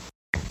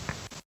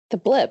 The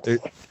Blips.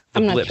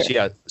 I'm not Blips, sure.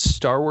 yeah.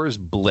 Star Wars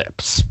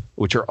Blips,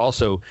 which are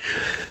also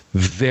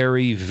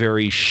very,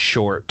 very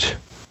short.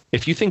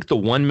 If you think the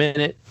 1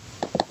 minute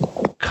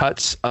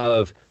cuts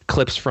of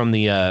clips from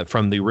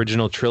the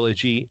original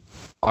trilogy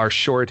are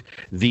short,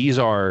 these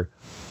are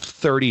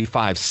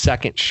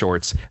 35-second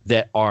shorts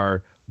that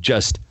are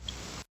just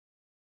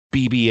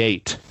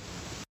BB-8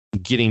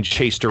 getting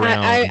chased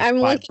around by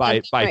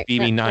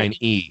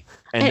BB-9E,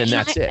 and then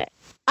that's it.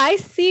 I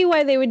see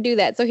why they would do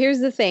that. So here's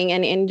the thing,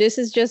 and this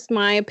is just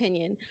my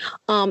opinion.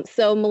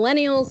 So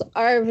millennials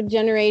are a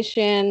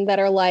generation that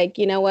are like,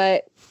 you know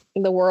what?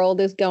 The world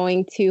is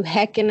going to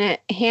heck in a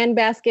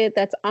handbasket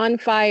that's on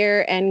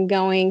fire and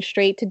going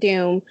straight to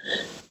doom.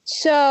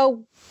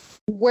 So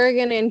we're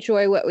going to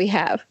enjoy what we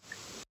have.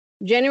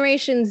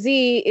 Generation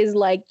Z is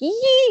like,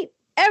 yeet,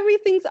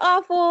 everything's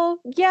awful.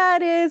 Yeah,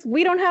 it is.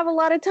 We don't have a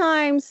lot of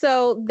time.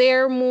 So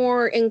they're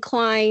more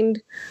inclined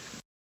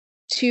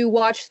to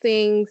watch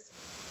things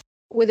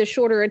with a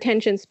shorter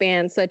attention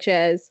span, such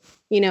as,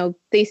 you know,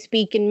 they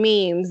speak in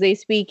memes, they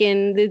speak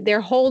in their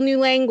whole new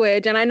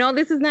language. And I know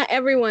this is not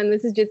everyone,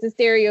 this is just a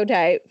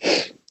stereotype,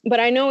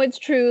 but I know it's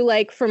true.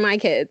 Like for my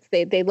kids,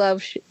 they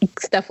love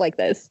stuff like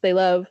this. They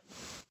love,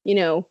 you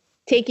know,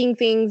 taking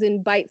things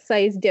in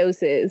bite-sized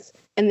doses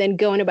and then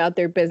going about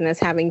their business,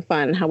 having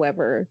fun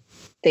however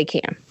they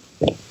can.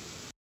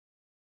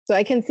 So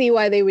I can see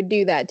why they would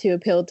do that to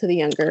appeal to the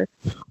younger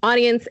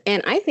audience.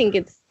 And I think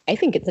it's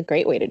a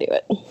great way to do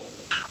it.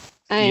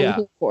 I am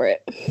here for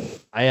it.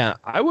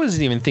 I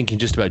wasn't even thinking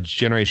just about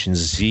Generation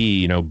Z,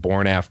 you know,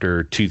 born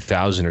after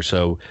 2000 or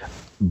so,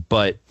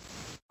 but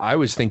I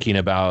was thinking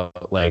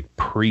about like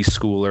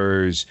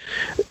preschoolers,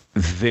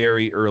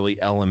 very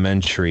early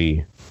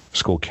elementary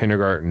school,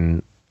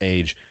 kindergarten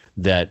age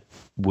that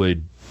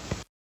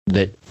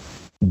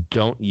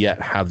don't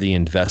yet have the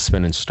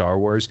investment in Star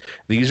Wars.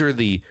 These are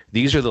the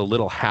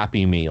little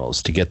happy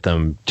meals to get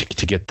them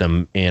to get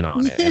them in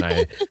on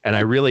it. And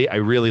I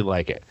really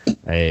like it.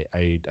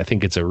 I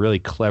think it's a really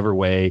clever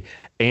way,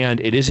 and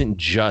it isn't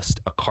just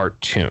a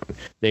cartoon.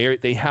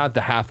 They have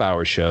the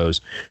half-hour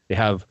shows. They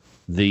have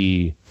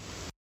the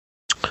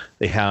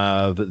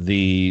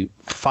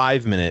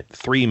 5-minute,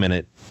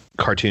 3-minute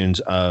cartoons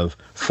of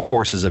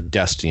Forces of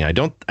Destiny. I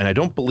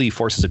don't believe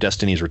Forces of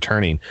Destiny is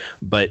returning,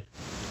 but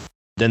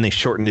then they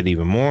shortened it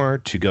even more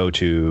to go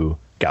to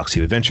Galaxy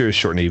of Adventures,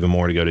 shortened it even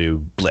more to go to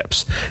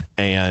Blips.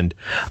 And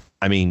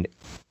I mean,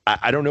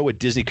 I don't know what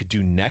Disney could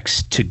do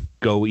next to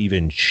go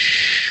even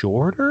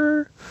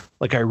shorter.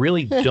 Like, I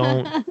really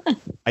don't.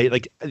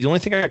 The only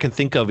thing I can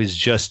think of is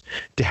just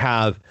to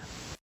have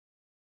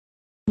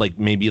like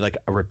maybe like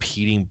a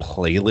repeating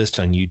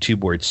playlist on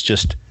YouTube where it's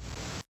just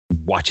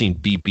watching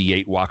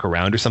BB-8 walk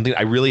around or something.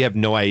 I really have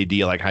no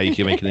idea like how you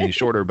can make it any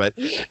shorter, but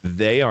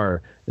they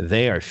are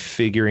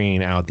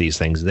figuring out these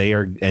things. They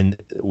are, and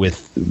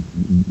with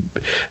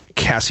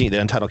the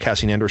Untitled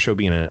Cassian Andor show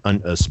being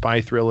a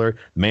spy thriller,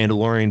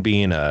 Mandalorian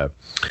being a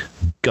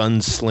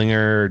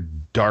gunslinger,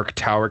 Dark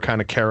Tower kind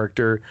of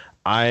character,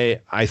 I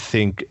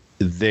think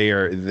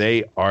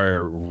they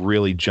are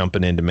really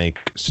jumping in to make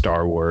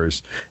Star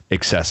Wars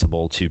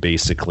accessible to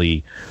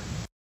basically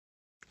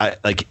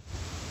like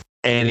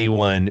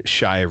anyone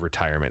shy of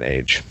retirement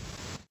age,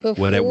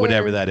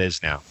 whatever that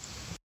is now.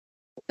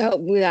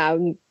 Oh, yeah,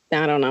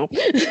 I don't know.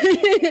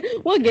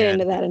 We'll get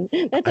into that.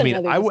 That's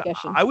another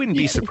discussion. I wouldn't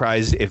be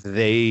surprised if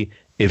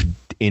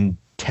in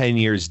 10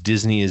 years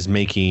Disney is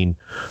making,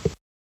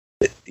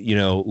 you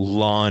know,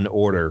 Law and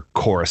Order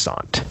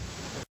Coruscant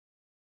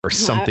or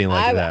something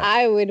like that.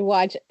 I would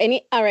watch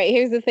any. All right,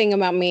 here's the thing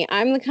about me.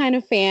 I'm the kind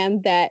of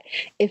fan that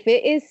if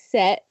it is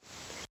set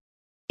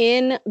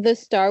in the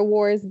Star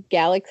Wars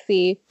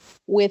galaxy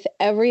with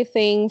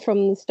everything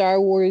from the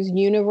Star Wars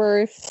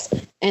universe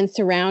and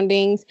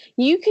surroundings,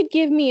 you could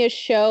give me a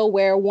show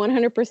where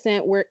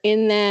 100% we're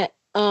in that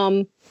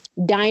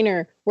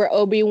diner where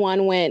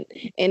Obi-Wan went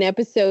in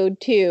episode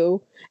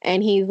 2,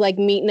 and he's like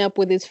meeting up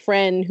with his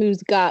friend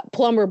who's got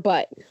plumber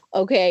butt.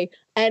 Okay.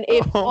 And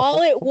if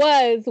all it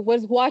was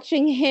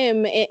watching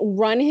him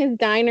run his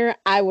diner,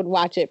 I would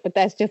watch it. But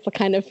that's just the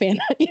kind of fan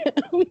I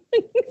am.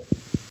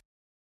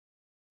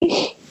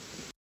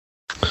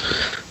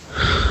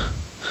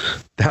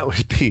 That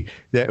would be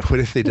that. What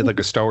if they did like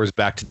a Star Wars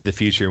Back to the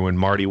Future when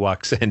Marty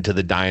walks into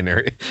the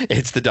diner?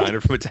 It's the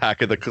diner from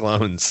Attack of the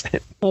Clones.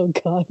 Oh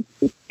God.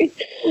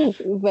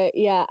 But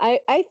yeah,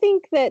 I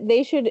think that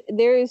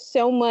there is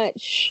so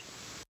much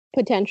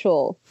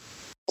potential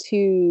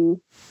to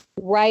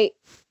write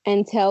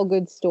and tell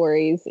good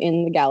stories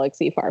in the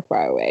galaxy far,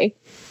 far away.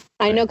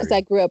 I know because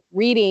I grew up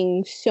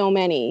reading so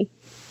many.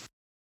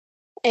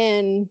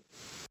 And,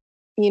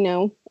 you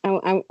know,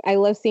 I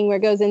love seeing where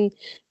it goes. And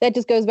that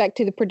just goes back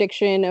to the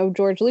prediction of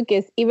George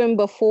Lucas, even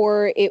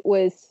before it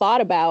was thought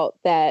about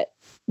that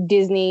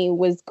Disney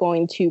was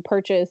going to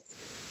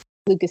purchase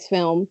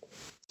Lucasfilm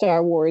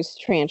Star Wars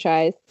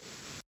franchise.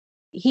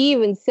 He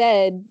even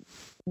said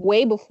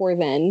way before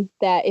then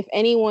that if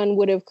anyone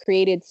would have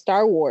created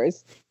Star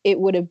Wars, it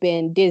would have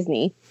been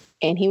Disney.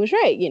 And he was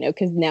right, you know,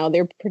 because now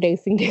they're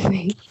producing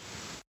Disney.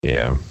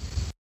 Yeah.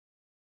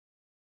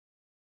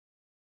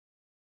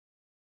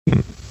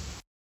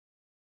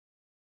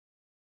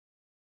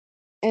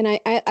 And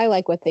I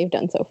like what they've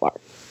done so far.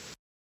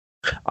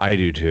 I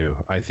do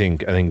too. I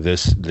think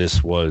this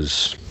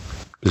was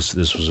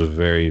a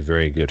very,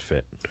 very good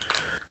fit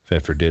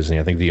for Disney.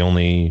 I think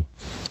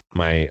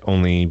my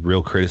only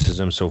real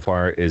criticism so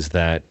far is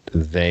that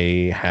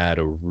they had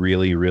a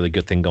really, really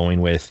good thing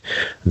going with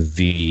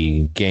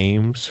the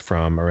games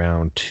from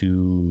around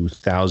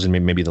 2000,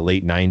 maybe the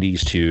late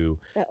 90s to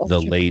the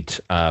late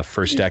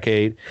first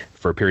decade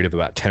for a period of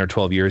about 10 or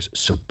 12 years.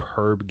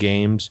 Superb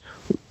games.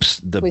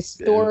 With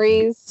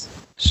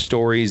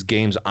stories,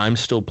 games I'm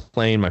still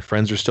playing, my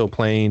friends are still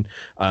playing,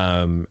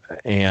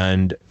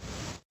 and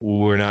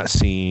we're not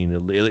seeing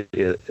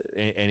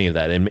any of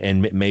that,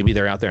 and maybe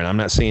they're out there and I'm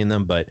not seeing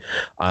them, but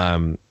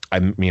I'm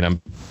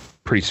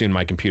pretty soon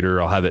my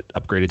computer, I'll have it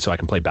upgraded so I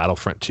can play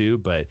Battlefront 2,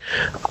 but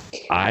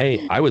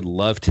I would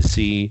love to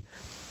see,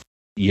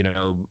 you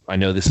know, I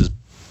know this is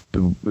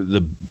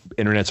the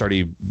internet's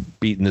already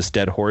beaten this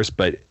dead horse,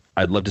 but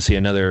I'd love to see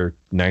another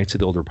Knights of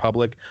the Old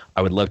Republic.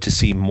 I would love to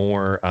see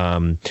more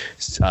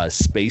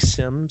space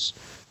sims.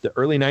 The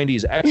early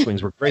 90s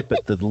X-Wings were great,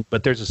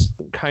 but there's this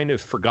kind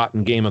of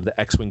forgotten game of the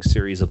X-Wing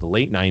series of the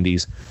late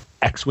 90s,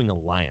 X-Wing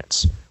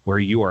Alliance, where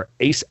you are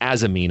Ace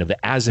Azamine of the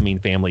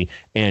Azamine family,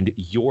 and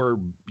your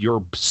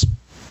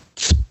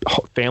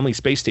family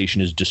space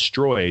station is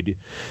destroyed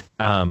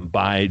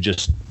by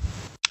just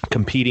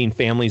competing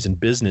families and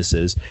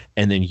businesses,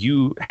 and then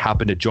you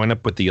happen to join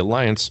up with the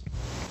Alliance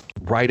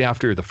right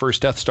after the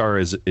first Death Star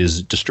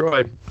is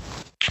destroyed.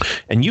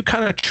 And you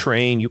kind of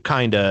train, you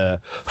kind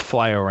of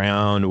fly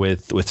around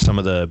with some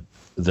of the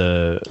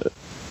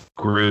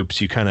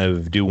groups. You kind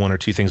of do one or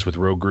two things with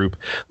Rogue Group,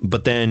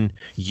 but then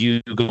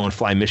you go and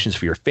fly missions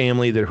for your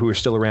family who are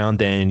still around.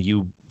 Then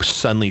you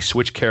suddenly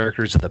switch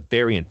characters at the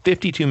very end.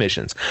 52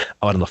 missions.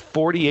 On the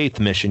 48th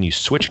mission, you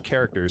switch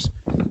characters,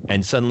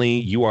 and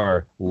suddenly you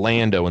are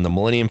Lando in the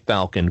Millennium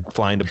Falcon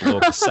flying to blow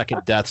up the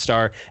second Death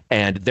Star.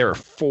 And there are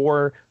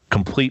 4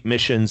 complete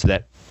missions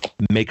that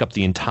make up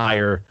the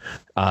entire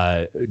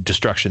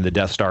destruction of the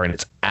Death Star, and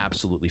it's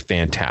absolutely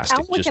fantastic.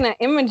 I'm looking at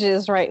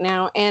images right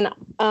now, and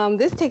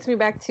this takes me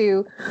back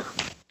to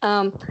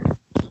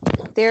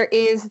there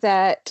is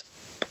that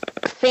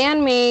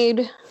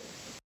fan-made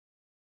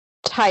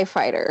TIE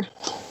fighter.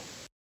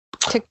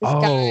 Took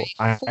this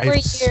guy 4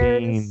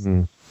 years,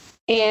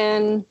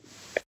 and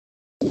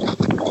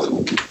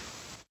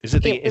is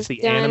it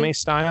the anime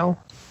style?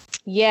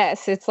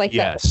 Yes, it's like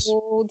that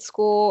old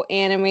school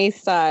anime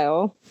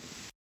style.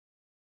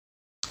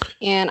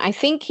 And I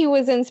think he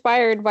was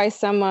inspired by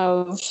some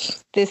of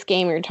this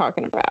game you're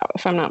talking about,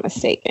 if I'm not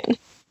mistaken.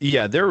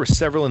 Yeah, there were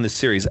several in the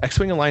series.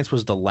 X-Wing Alliance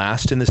was the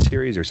last in the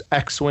series. There's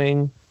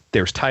X-Wing,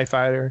 there's TIE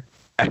Fighter,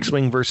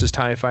 X-Wing versus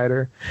TIE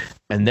Fighter,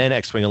 and then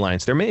X-Wing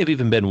Alliance. There may have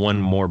even been one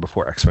more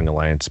before X-Wing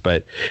Alliance,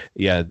 but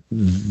yeah,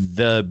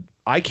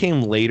 I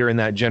came later in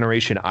that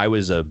generation.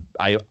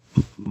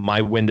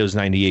 My Windows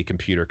 98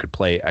 computer could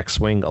play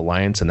X-Wing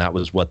Alliance, and that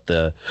was what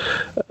the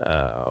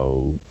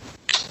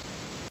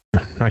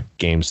not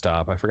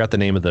GameStop. I forgot the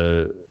name of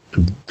the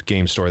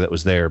game store that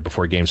was there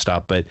before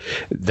GameStop, but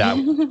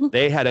that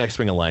they had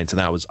X-Wing Alliance, and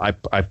that was I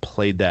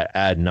played that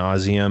ad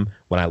nauseum.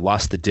 When I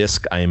lost the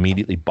disc, I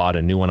immediately bought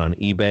a new one on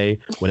eBay.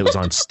 When it was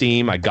on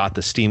Steam, I got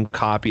the Steam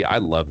copy. I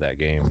love that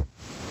game.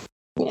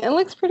 Yeah, it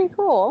looks pretty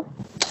cool.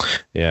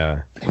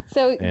 Yeah.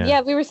 So yeah,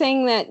 we were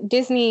saying that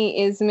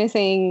Disney is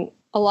missing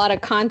a lot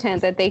of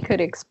content that they could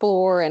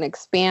explore and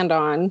expand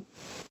on,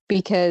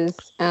 because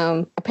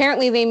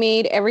apparently they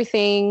made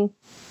everything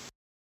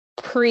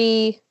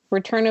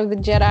pre-Return of the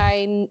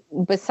Jedi,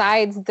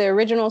 besides the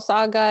original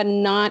saga,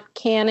 not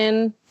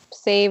canon,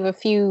 save a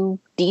few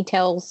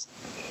details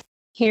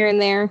here and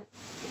there.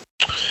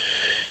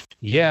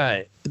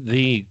 Yeah,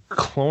 the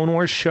Clone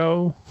Wars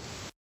show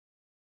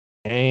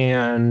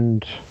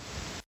And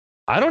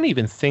I don't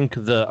even think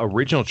the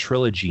original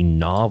trilogy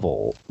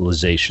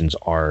novelizations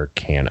are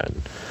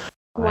canon.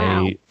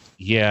 Wow.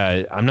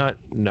 I'm not.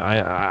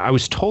 I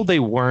was told they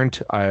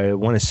weren't. I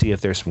want to see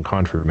if there's some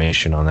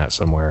confirmation on that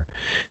somewhere.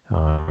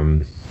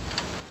 But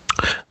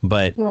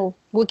well,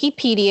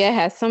 Wikipedia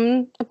has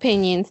some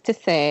opinions to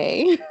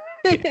say.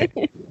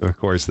 Of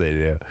course they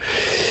do.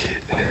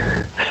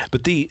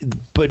 But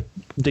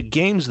the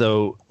games,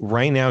 though,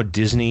 right now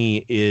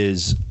Disney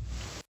is.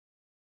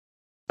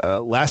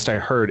 Last I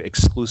heard,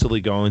 exclusively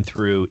going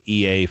through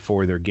EA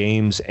for their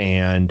games,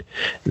 and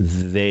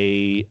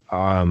they,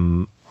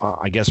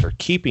 I guess, are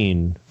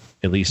keeping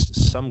at least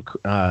some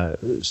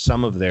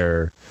of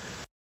their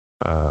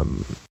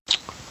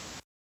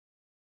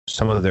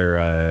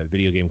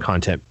video game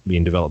content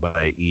being developed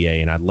by EA,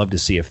 and I'd love to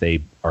see if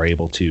they are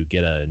able to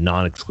get a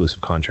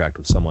non-exclusive contract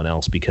with someone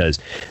else, because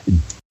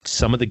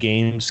some of the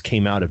games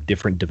came out of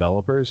different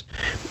developers.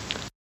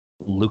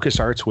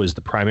 LucasArts was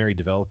the primary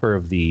developer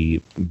of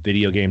the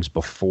video games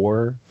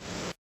before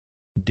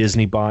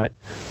Disney bought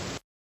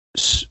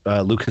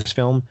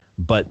Lucasfilm,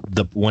 but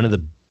one of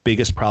the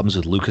biggest problems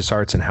with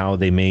LucasArts and how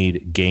they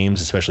made games,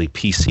 especially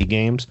PC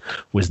games,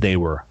 was they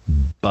were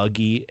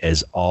buggy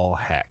as all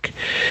heck.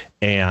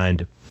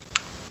 And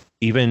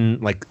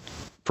even like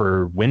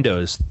for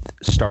Windows,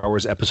 Star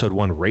Wars Episode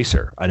 1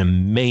 Racer, an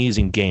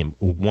amazing game,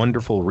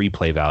 wonderful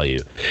replay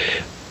value.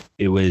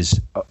 It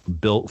was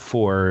built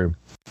for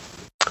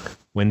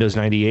Windows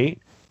 98,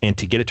 and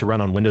to get it to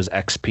run on Windows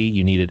XP,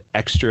 you needed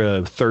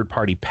extra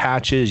third-party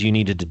patches, you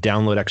needed to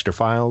download extra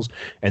files,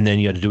 and then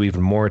you had to do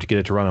even more to get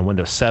it to run on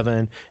Windows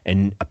 7,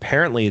 and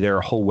apparently there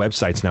are whole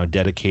websites now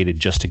dedicated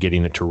just to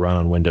getting it to run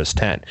on Windows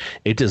 10.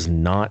 It does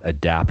not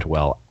adapt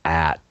well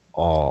at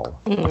all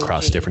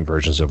across different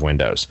versions of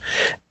Windows,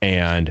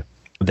 and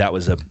that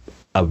was a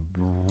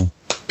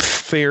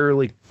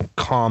fairly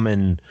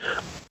common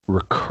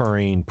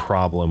recurring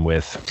problem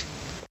with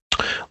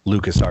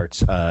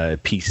LucasArts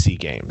PC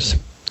games.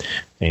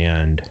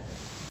 And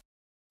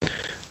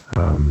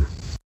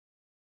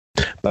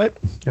but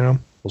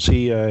we'll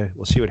see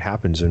what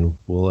happens, and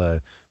we'll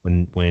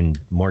when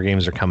more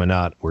games are coming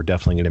out, we're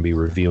definitely going to be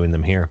reviewing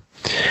them here.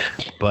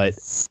 But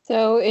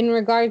so in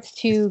regards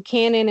to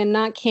canon and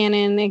not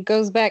canon, it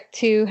goes back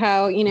to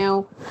how,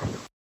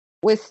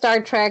 with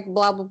Star Trek,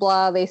 blah, blah,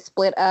 blah, they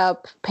split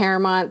up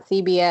Paramount,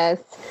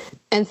 CBS.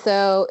 And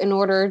so in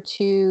order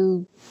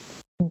to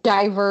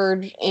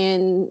diverge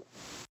in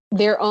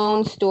their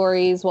own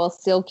stories while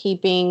still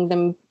keeping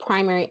the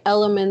primary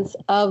elements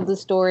of the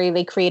story,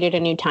 they created a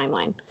new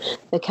timeline,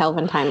 the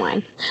Kelvin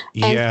timeline.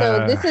 Yeah. And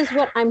so this is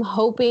what I'm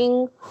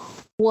hoping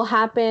will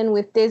happen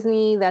with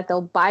Disney, that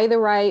they'll buy the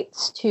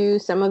rights to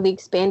some of the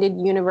expanded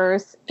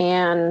universe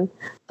and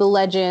the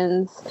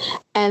legends,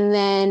 and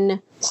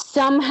then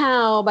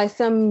somehow, by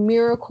some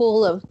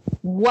miracle of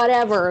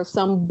whatever,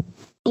 some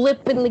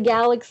blip in the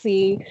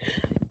galaxy,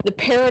 the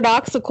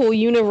paradoxical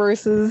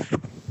universes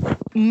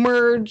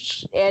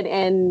merge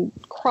and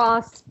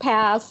cross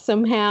paths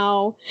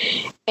somehow,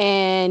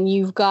 and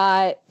you've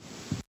got,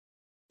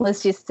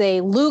 let's just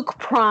say, Luke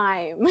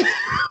Prime,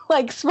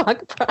 like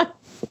Spock Prime,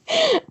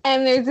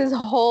 and there's this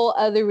whole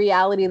other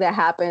reality that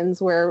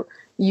happens where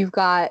you've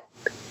got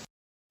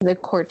the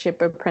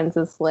courtship of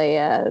Princess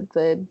Leia,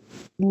 the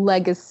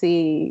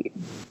legacy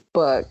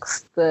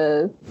books,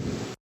 the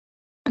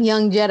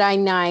Young Jedi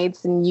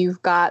Knights, and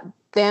you've got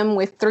them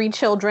with 3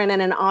 children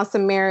and an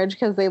awesome marriage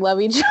because they love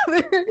each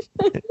other.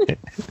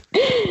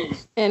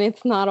 And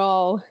it's not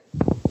all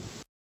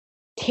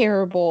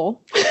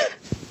terrible.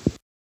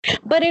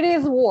 But it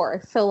is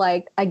war, so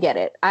like I get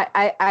it.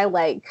 I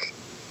like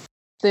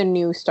the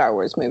new Star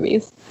Wars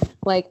movies.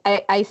 Like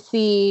I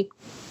see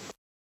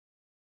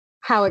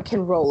how it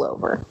can roll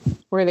over,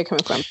 where they're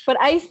coming from. But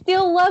I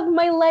still love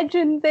my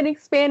Legends and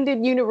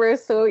expanded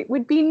universe, so it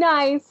would be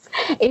nice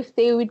if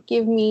they would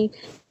give me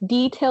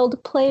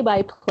detailed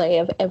play-by-play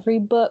of every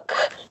book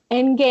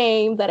and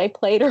game that I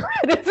played or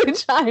read as a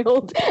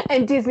child,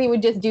 and Disney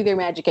would just do their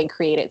magic and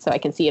create it so I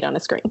can see it on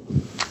a screen.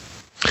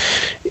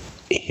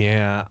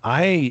 Yeah,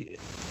 I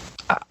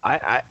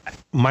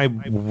my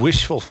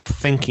wishful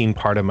thinking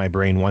part of my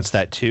brain wants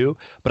that too,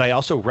 but I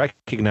also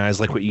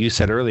recognize, like what you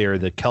said earlier,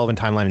 the Kelvin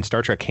timeline in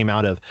Star Trek came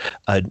out of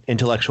an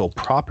intellectual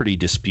property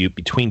dispute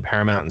between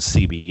Paramount and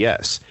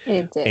CBS.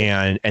 It did.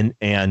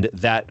 And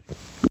that,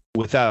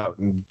 without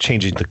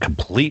changing the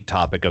complete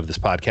topic of this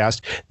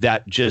podcast,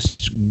 that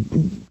just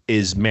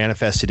is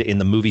manifested in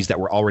the movies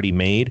that were already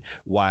made,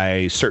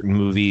 why certain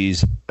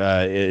movies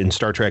in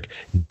Star Trek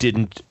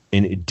didn't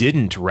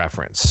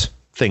reference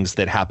things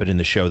that happened in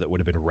the show that would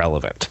have been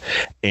relevant.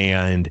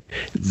 And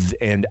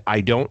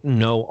I don't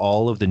know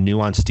all of the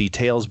nuanced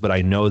details, but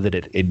I know that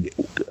it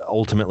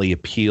ultimately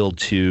appealed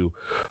to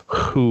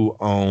who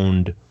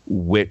owned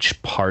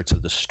which parts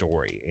of the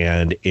story,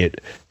 and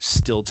it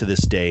still to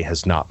this day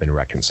has not been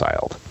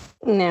reconciled.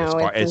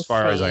 No, as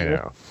far as I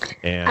know.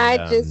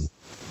 And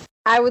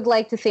I would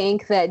like to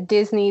think that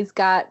Disney's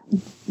got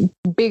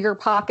bigger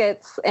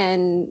pockets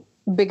and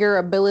bigger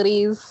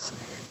abilities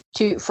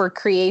for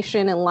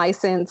creation and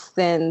license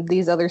than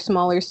these other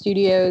smaller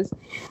studios,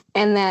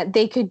 and that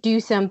they could do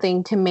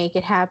something to make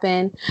it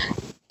happen.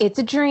 It's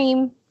a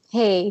dream,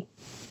 hey,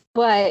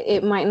 but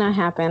it might not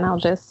happen. I'll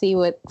just see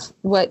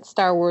what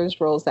Star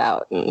Wars rolls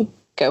out and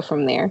go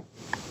from there.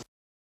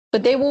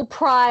 But they will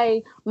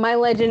pry my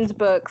Legends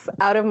books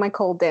out of my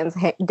cold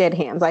dead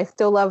hands. I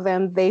still love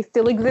them. They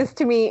still exist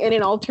to me in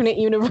an alternate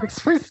universe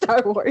for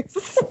Star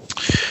Wars.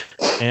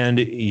 And,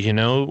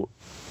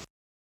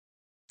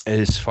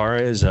 as far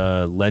as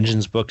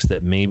Legends books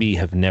that maybe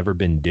have never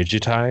been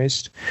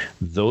digitized,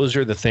 those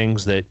are the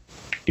things that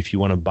if you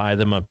want to buy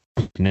them up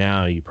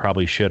now, you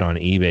probably should on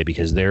eBay,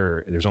 because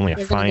there's only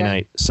a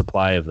finite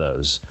supply of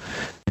those.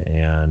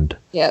 And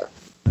yep.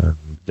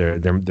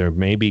 There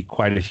may be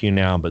quite a few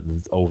now, but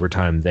over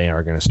time they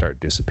are going to start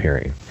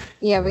disappearing.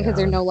 Yeah, because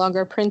they're no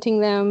longer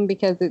printing them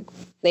because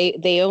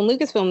they own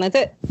Lucasfilm. That's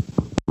it.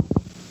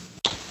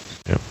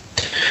 Yeah.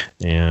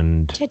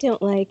 And which I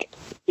don't like.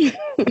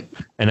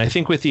 And I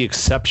think with the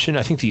exception,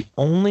 I think the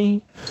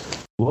only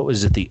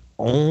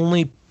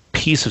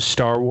piece of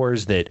Star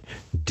Wars that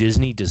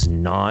Disney does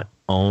not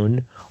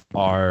own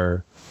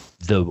are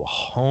the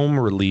home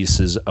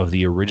releases of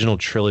the original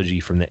trilogy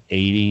from the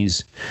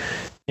 80s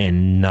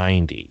and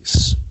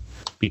 90s,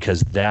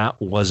 because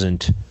that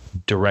wasn't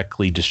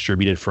directly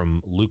distributed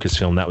from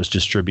Lucasfilm. That was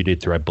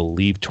distributed through, I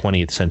believe,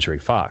 20th Century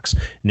Fox.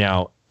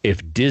 Now,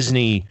 if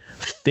Disney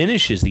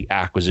finishes the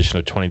acquisition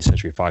of 20th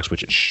Century Fox,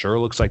 which it sure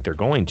looks like they're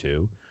going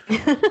to,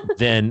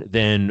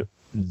 then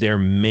there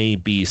may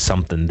be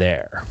something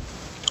there.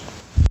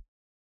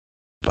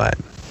 But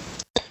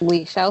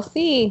we shall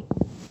see.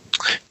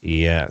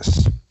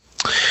 Yes.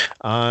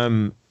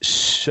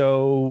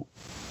 So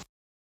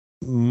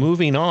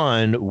moving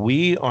on,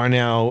 we are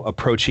now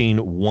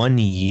approaching 1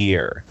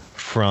 year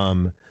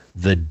from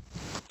the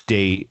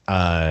date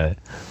of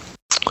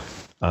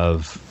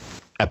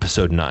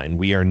Episode 9.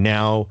 We are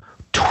now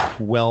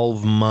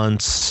 12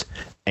 months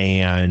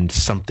and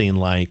something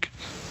like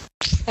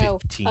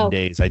 15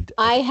 days.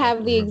 I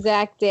have the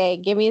exact day.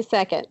 Give me a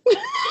second.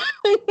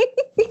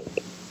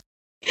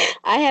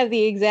 I have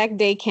the exact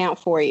day count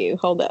for you.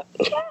 Hold up.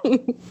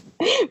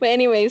 But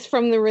anyways,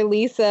 from the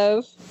release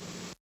of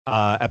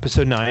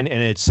Episode 9,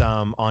 and it's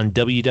on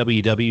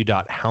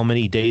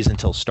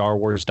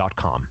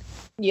www.howmanydaysuntilstarwars.com.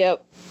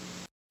 Yep.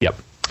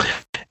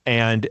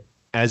 And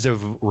as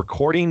of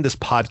recording this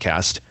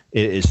podcast,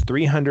 it is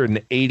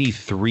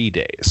 383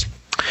 days.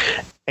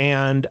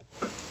 And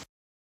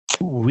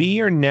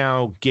we are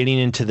now getting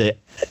into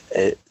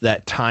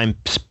that time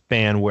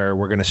span where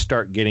we're going to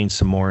start getting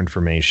some more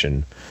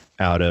information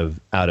out of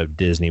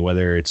Disney,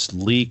 whether it's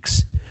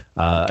leaks,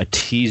 a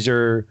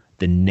teaser,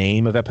 the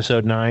name of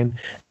Episode 9,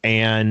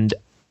 and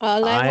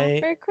all I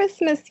want for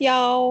Christmas,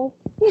 y'all.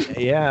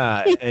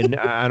 Yeah, and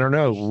I don't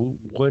know.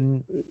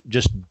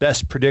 Just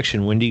best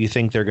prediction, when do you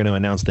think they're going to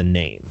announce the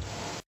name?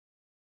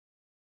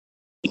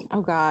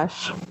 Oh,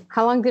 gosh.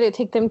 How long did it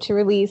take them to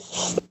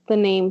release the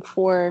name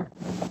for...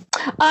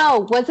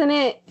 Oh, wasn't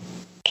it...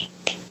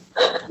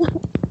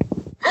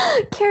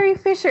 Carrie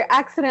Fisher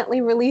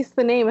accidentally released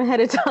the name ahead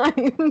of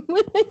time.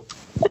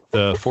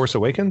 The Force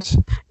Awakens?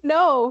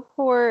 No,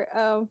 for...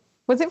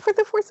 was it for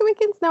The Force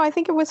Awakens? No, I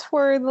think it was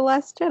for The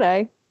Last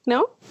Jedi.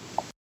 No,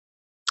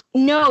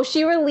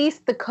 she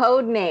released the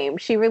code name.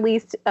 She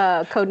released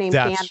Codename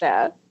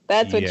Panda.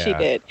 That's what she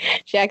did.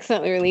 She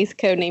accidentally released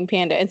Codename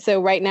Panda. And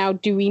so right now,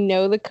 do we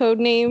know the code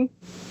name?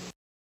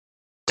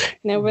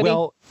 Nobody?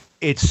 Well,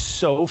 it's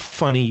so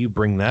funny you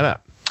bring that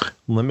up.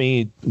 Let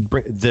me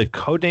bring the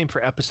code name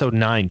for Episode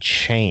 9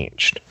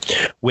 changed,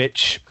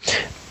 which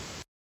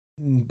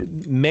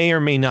may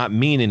or may not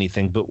mean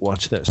anything, but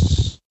watch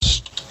this.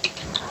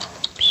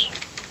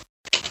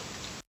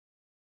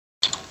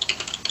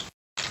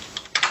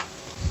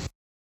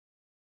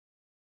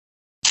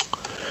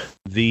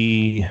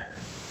 The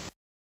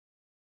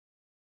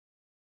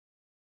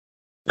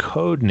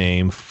code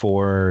name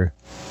for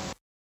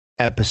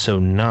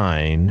Episode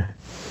 9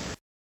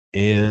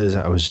 is,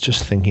 I was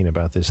just thinking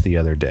about this the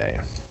other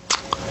day.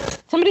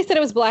 Somebody said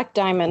it was Black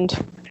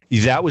Diamond.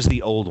 That was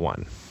the old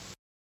one.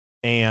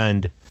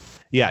 And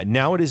yeah,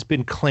 now it has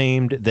been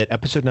claimed that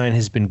Episode 9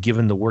 has been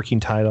given the working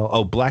title.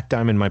 Oh, Black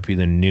Diamond might be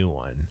the new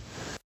one.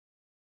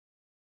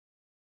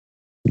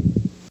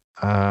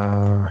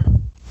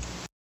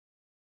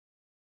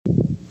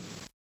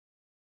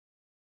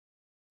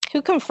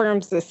 Who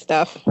confirms this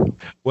stuff?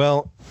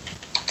 Well,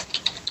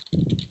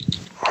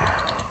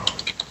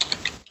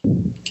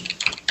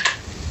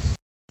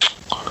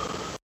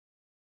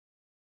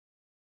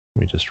 let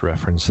me just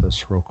reference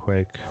this real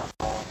quick,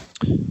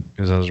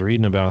 because I was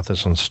reading about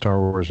this on Star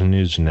Wars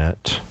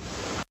Newsnet,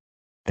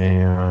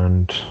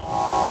 and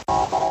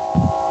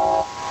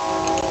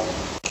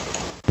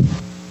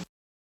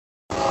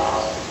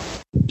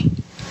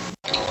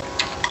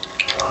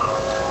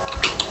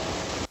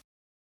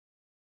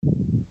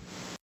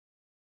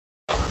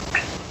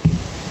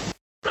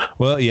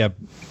well, yeah,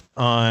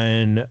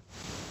 on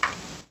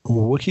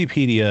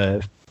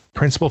Wikipedia,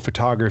 principal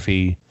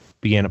photography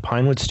began at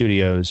Pinewood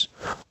Studios,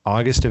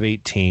 August of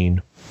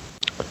 18.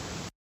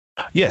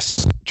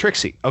 Yes,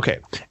 Trixie. Okay.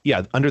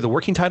 Yeah, under the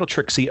working title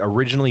Trixie,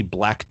 originally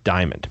Black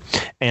Diamond.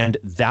 And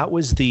that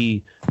was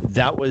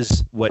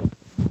what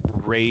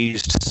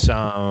raised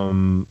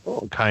some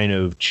kind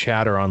of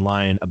chatter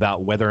online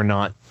about whether or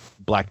not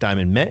Black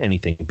Diamond meant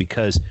anything,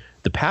 because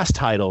the past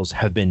titles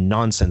have been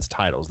nonsense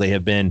titles. They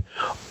have been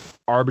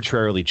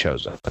arbitrarily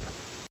chosen.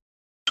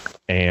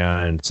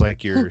 And it's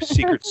like your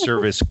Secret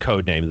Service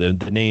code name. The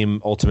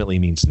name ultimately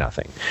means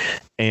nothing.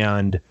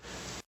 And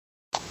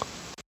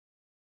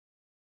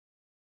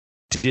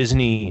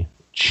Disney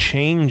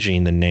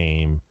changing the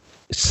name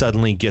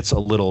suddenly gets a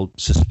little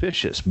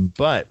suspicious.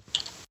 But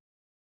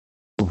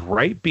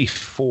right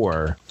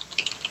before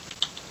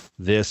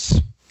this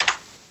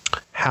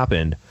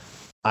happened,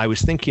 I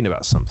was thinking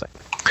about something.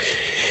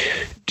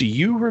 Do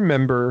you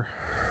remember,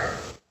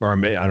 or I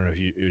don't know if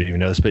you even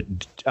know this, but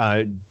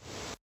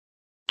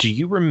do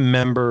you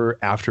remember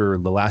after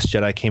The Last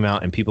Jedi came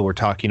out and people were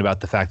talking about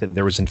the fact that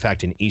there was in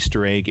fact an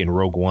Easter egg in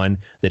Rogue One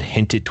that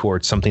hinted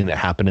towards something that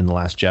happened in The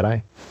Last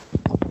Jedi?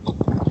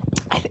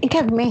 I think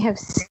I may have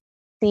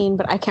seen,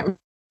 but I can't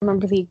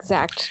remember the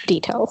exact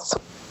details.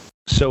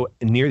 So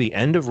near the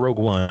end of Rogue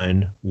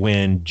One,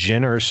 when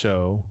Jyn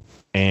Erso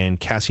and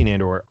Cassian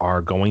Andor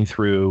are going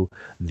through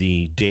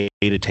the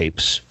data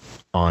tapes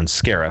on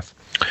Scarif,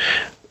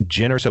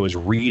 Jyn Erso is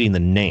reading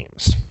the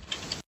names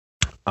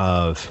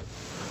of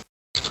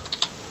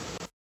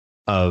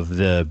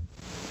the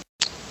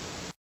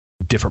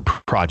different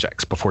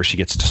projects before she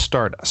gets to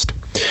Stardust.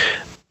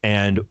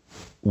 And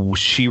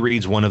she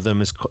reads one of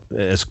them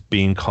as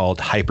being called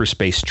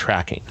hyperspace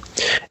tracking.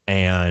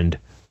 And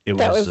it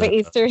was the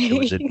Easter egg. It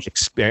was an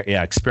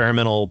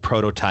experimental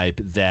prototype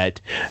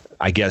that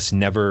I guess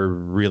never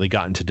really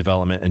got into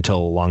development until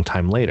a long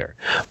time later.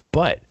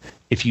 But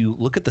if you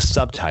look at the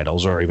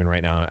subtitles, or even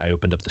right now, I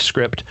opened up the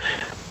script,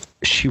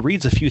 she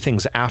reads a few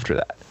things after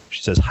that.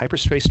 She says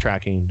hyperspace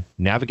tracking,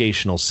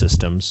 navigational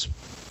systems,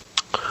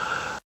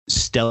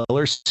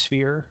 stellar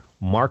sphere,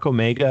 Mark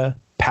Omega,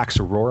 Pax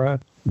Aurora,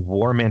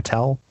 War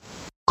Mantel,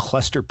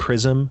 Cluster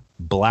Prism,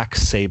 Black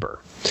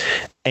Saber.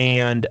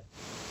 And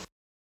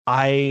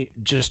I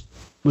just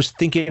was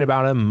thinking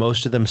about them.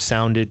 Most of them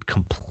sounded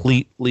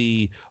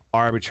completely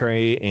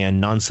arbitrary and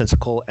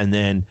nonsensical. And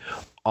then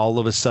all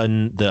of a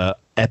sudden, the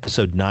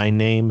episode 9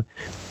 name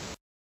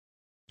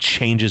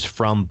changes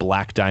from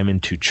Black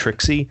Diamond to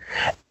Trixie.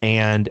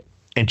 And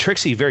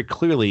Trixie very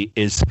clearly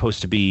is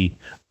supposed to be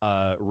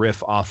a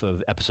riff off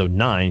of episode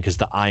 9 because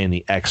the I and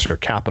the X are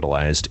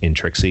capitalized in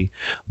Trixie.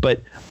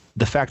 But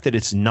the fact that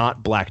it's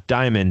not Black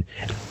Diamond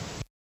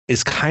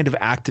is kind of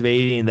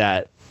activating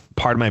that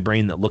part of my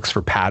brain that looks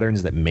for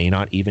patterns that may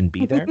not even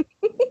be there.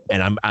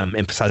 And I'm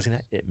emphasizing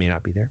that it may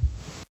not be there.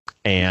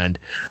 And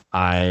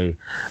I'm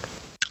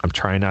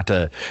trying not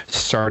to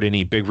start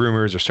any big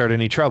rumors or start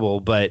any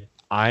trouble, but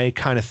I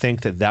kind of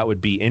think that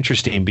would be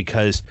interesting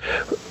because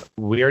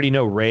we already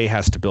know Rey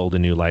has to build a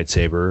new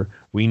lightsaber.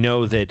 We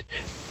know that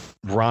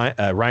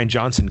Rian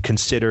Johnson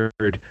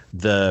considered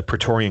the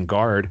Praetorian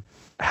Guard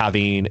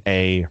having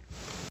a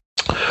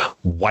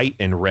white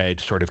and red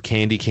sort of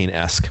candy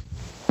cane-esque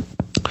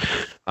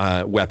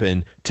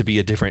weapon to be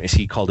a different, as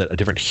he called it, a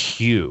different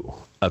hue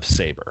of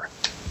saber.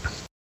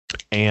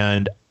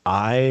 And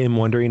I am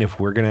wondering if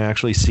we're going to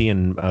actually see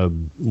a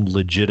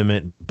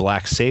legitimate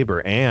black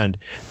saber, and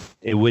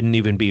it wouldn't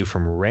even be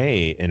from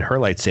Rey in her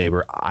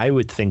lightsaber. I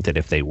would think that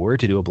if they were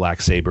to do a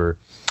black saber,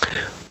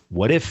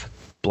 what if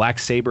black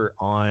saber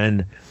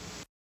on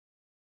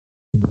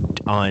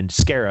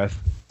Scarif?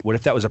 What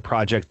if that was a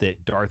project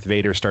that Darth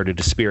Vader started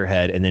to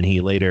spearhead, and then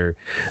he later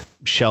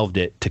shelved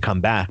it to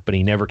come back, but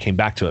he never came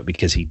back to it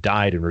because he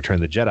died in Return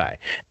of the Jedi.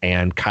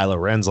 And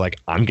Kylo Ren's like,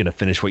 I'm going to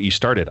finish what you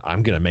started.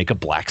 I'm going to make a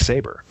black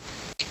saber.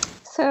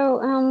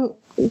 So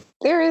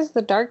there is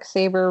the dark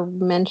saber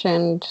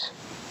mentioned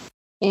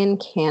in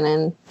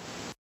canon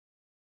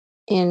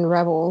in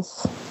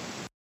Rebels.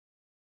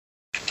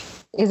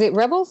 Is it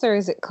Rebels or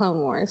is it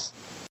Clone Wars?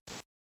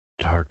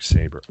 Dark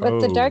saber. But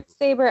the dark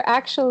saber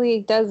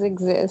actually does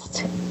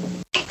exist.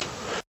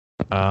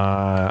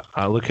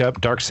 I'll look up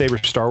Dark Saber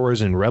Star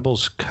Wars, and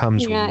Rebels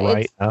comes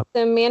right up.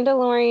 The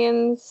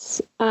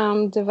Mandalorians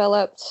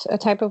developed a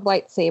type of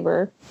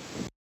lightsaber.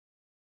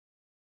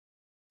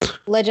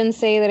 Legends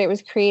say that it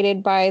was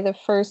created by the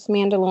first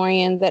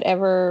Mandalorian that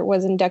ever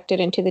was inducted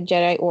into the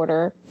Jedi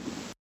Order.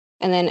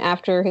 And then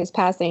after his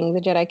passing,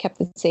 the Jedi kept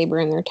the saber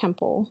in their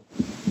temple.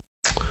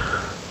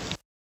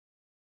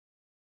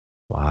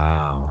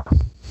 Wow.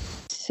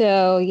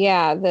 So,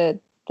 yeah, the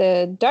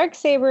dark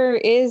saber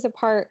is a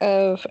part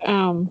of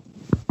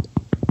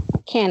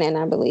canon,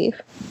 I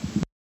believe.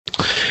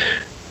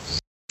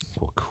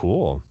 Well,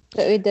 cool.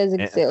 So it does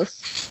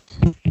exist.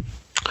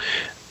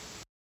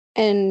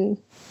 And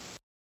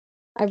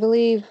I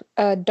believe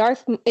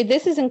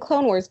this is in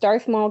Clone Wars.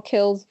 Darth Maul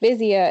kills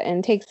Vizia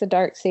and takes the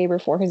dark saber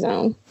for his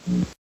own.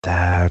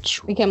 That's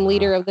become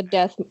leader of the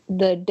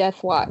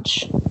Death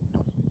Watch.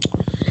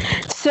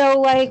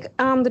 So, like,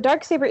 the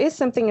dark saber is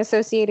something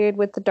associated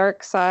with the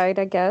dark side,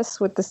 I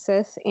guess, with the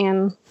Sith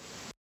and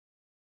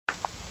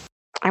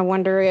I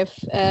wonder if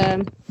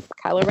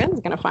Kylo Ren's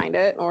going to find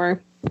it,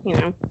 or, you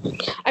know.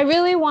 I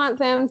really want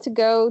them to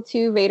go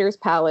to Vader's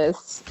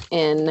palace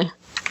in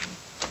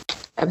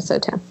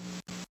episode 10.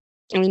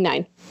 I mean,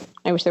 9.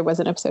 I wish there was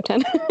an episode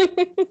 10.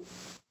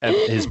 At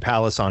his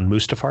palace on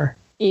Mustafar?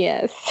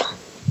 Yes.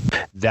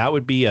 That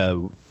would be a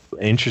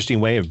interesting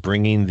way of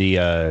bringing the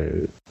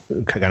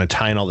kind of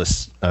tying all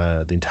this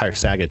the entire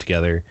saga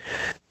together,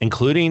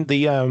 including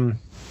the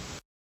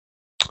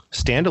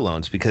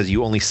standalones, because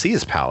you only see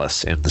his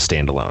palace in the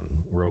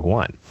standalone Rogue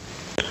One.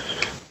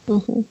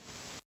 Mm-hmm.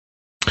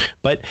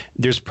 But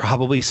there's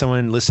probably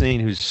someone listening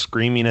who's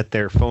screaming at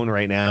their phone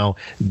right now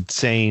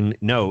saying,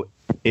 no,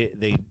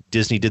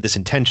 Disney did this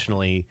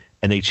intentionally,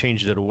 and they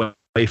changed it away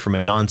from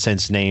a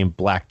nonsense name,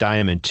 Black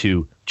Diamond,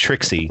 to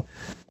Trixie,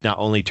 not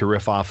only to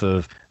riff off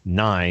of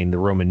 9, the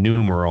Roman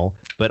numeral,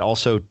 but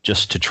also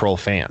just to troll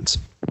fans.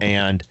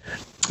 And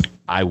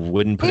I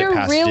wouldn't put it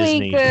past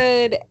Disney. They're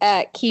really good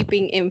at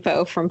keeping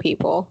info from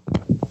people.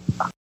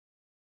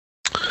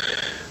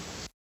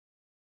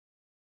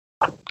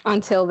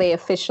 Until they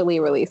officially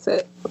release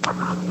it.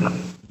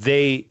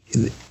 They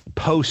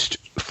post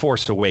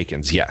Force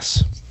Awakens,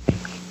 yes.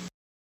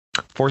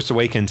 Force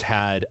Awakens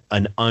had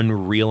an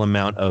unreal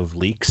amount of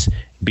leaks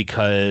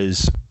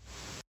because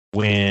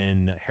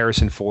when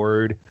Harrison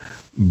Ford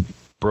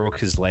broke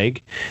his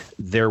leg,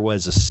 there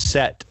was a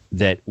set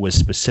that was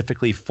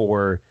specifically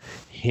for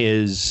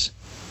his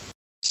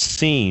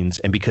scenes,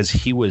 and because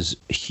he was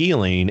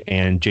healing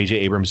and J.J.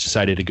 Abrams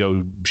decided to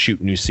go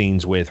shoot new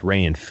scenes with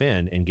Rey and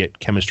Finn and get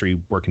chemistry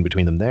working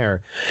between them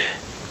there,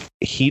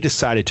 he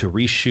decided to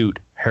reshoot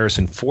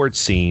Harrison Ford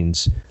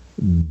scenes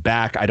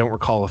back. I don't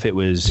recall if it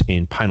was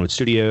in Pinewood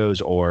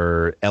Studios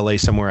or LA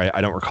somewhere. I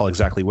don't recall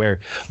exactly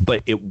where,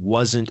 but it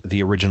wasn't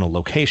the original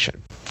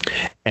location.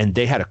 And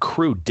they had a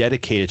crew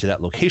dedicated to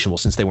that location. Well,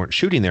 since they weren't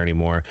shooting there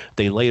anymore,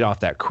 they laid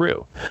off that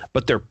crew.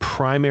 But their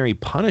primary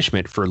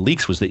punishment for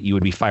leaks was that you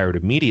would be fired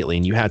immediately.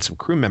 And you had some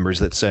crew members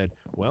that said,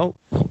 well,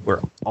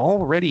 we're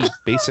already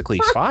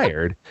basically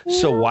fired,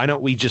 so why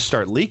don't we just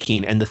start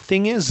leaking? And the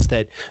thing is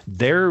that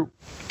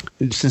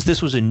since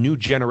this was a new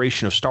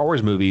generation of Star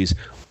Wars movies,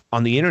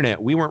 on the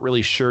internet, we weren't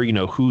really sure,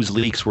 whose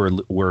leaks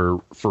were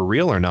for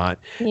real or not.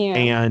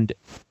 Yeah.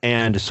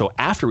 And so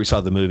after we saw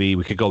the movie,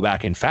 we could go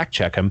back and fact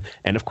check them.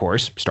 And of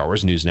course, Star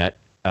Wars Newsnet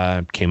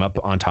came up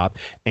on top.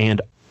 And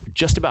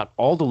just about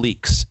all the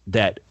leaks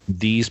that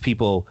these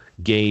people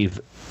gave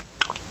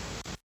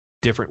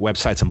different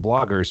websites and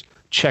bloggers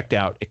checked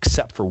out,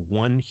 except for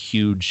one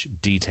huge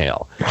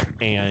detail.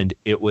 And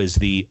it was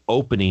the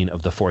opening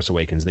of The Force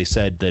Awakens. They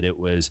said that it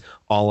was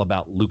all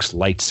about Luke's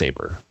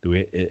lightsaber.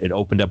 It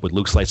opened up with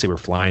Luke's lightsaber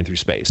flying through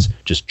space,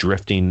 just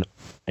drifting,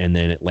 and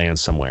then it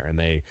lands somewhere. And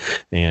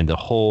the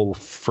whole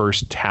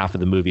first half of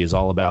the movie is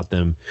all about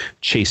them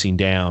chasing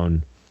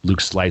down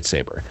Luke's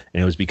lightsaber.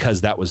 And it was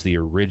because that was the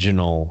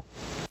original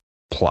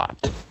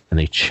plot, and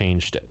they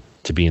changed it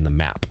to be in the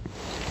map.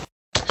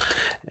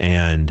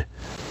 And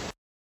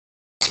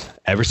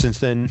ever since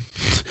then,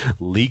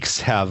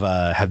 leaks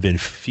have been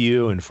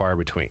few and far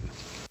between.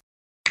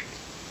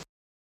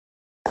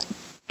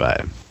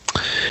 But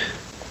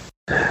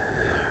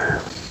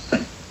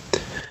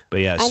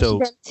yeah, I need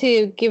them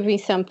to give me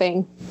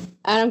something.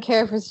 I don't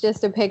care if it's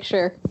just a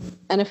picture,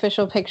 an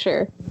official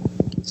picture.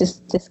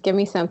 Just give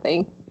me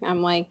something.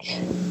 I'm like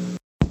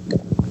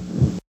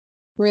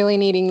really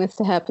needing this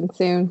to happen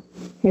soon.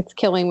 It's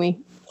killing me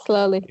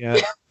slowly.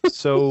 Yeah.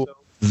 So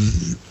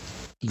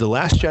The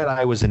Last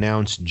Jedi was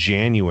announced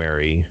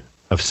January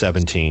of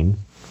 2017,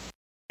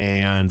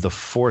 and The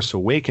Force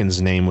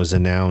Awakens name was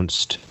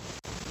announced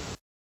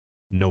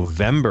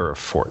November of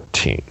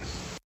 2014.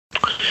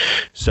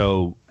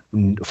 So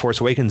Force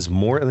Awakens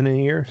more than a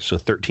year, so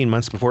 13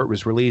 months before it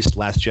was released.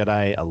 Last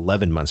Jedi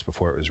 11 months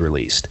before it was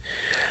released.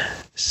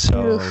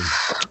 So,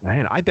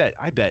 man, I bet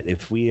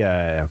if we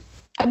I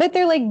bet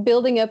they're like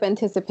building up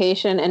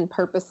anticipation and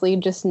purposely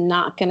just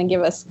not going to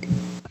give us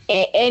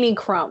any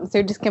crumbs.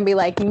 They're just going to be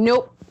like,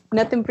 nope,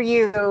 nothing for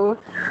you.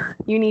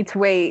 You need to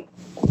wait.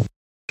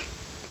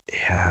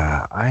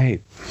 Yeah, I'm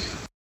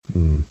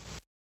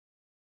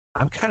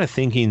kind of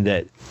thinking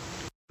that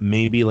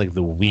maybe like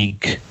the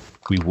week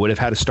we would have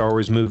had a Star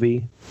Wars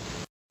movie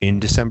in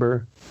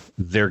December,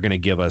 they're going to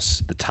give us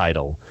the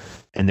title,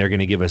 and they're going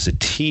to give us a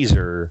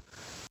teaser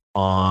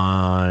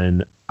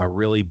on a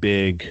really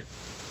big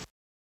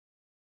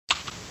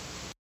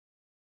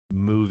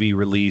movie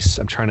release.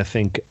 I'm trying to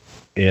think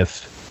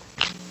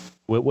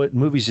what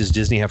movies does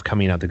Disney have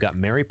coming out? They've got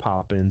Mary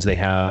Poppins. They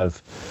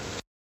have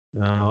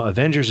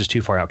Avengers is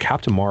too far out.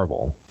 Captain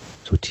Marvel.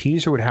 So a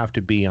teaser would have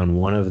to be on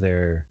one of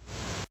their.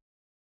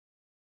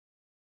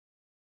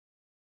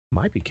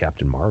 Might be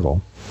Captain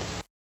Marvel.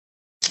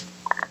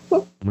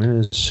 When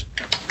is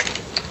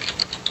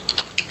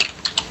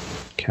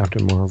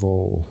Captain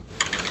Marvel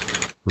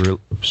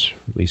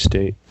release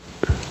date?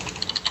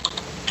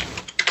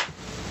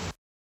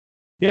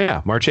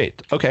 Yeah, March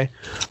 8th. Okay.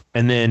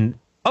 And then,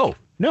 oh,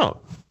 no,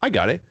 I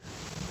got it.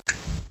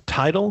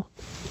 Title,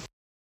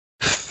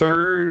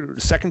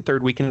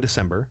 third week in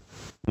December,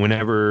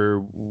 whenever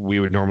we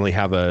would normally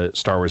have a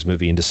Star Wars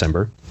movie in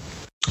December.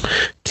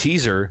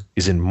 Teaser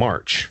is in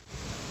March,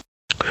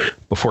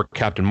 before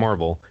Captain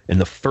Marvel,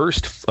 and the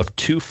first of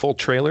 2 full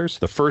trailers.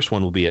 The first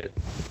one will be at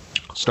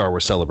Star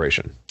Wars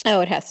Celebration. Oh,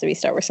 it has to be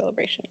Star Wars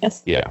Celebration.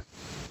 Yes. Yeah.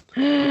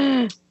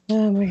 Oh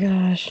my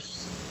gosh.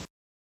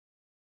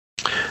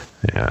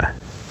 Yeah.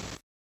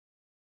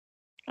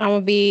 I'm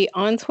gonna be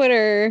on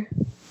Twitter,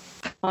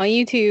 on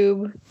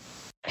YouTube,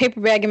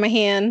 paper bag in my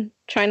hand,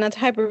 trying not to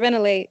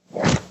hyperventilate.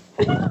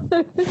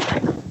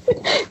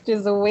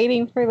 Just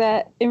waiting for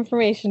that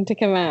information to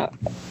come out.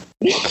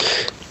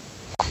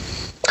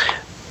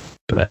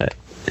 But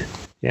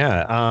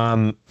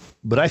yeah,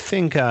 but I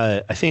think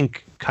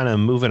kind of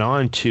moving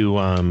on to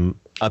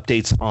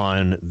updates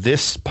on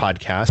this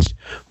podcast,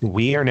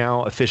 we are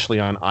now officially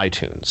on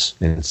iTunes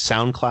and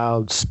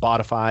SoundCloud,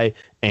 Spotify,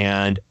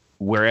 and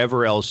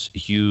wherever else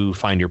you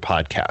find your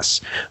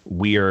podcasts.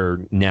 We are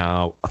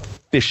now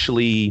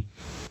officially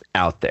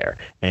out there,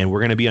 and we're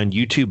going to be on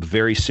YouTube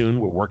very soon.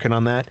 We're working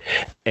on that,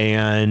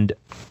 and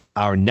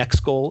our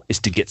next goal is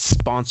to get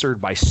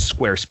sponsored by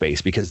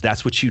Squarespace, because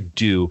that's what you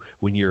do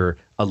when you're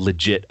a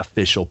legit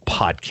official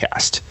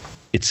podcast.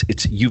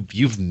 It's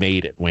you've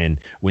made it when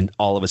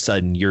all of a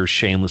sudden you're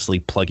shamelessly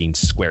plugging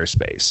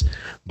Squarespace.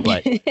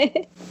 But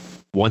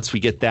once we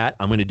get that,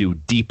 I'm going to do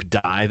deep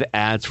dive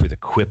ads for the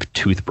Quip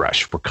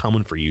toothbrush. We're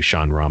coming for you,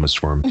 Sean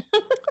Ramaswamy.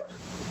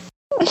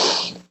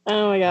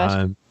 Oh my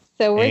gosh.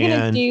 So we're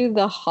going to do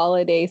the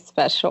holiday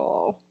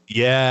special.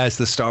 Yes,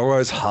 the Star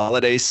Wars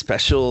holiday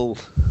special.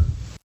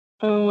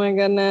 Oh my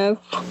goodness.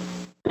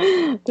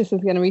 This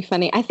is going to be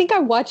funny. I think I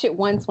watched it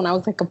once when I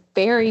was like a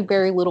very,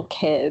 very little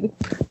kid.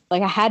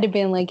 Like I had to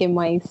be like in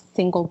my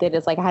single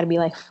digits. Like I had to be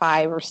like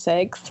 5 or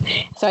 6.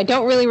 So I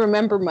don't really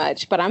remember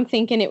much, but I'm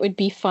thinking it would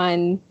be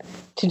fun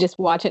to just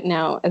watch it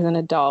now as an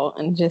adult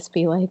and just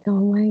be like, oh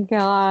my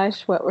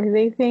gosh, what were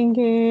they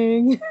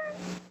thinking?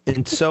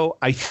 And so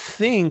I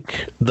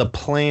think the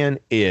plan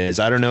is,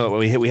 I don't know,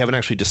 we haven't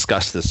actually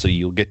discussed this, so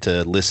you'll get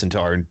to listen to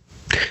our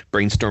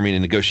brainstorming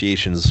and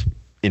negotiations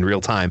in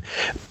real time.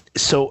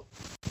 So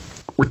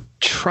we're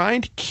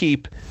trying to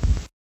keep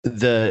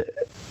the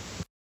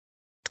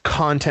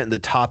content, the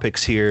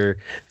topics here,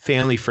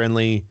 family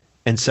friendly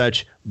and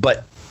such,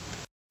 but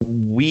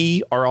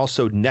we are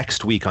also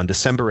next week on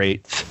December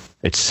 8th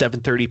at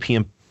 7:30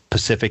 p.m.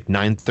 Pacific,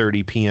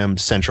 9:30 p.m.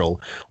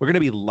 Central. We're going to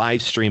be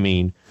live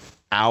streaming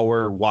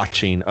our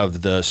watching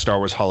of the Star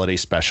Wars Holiday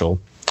Special,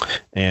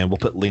 and we'll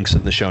put links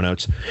in the show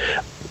notes.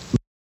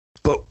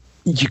 But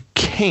you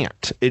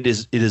can't. It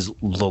is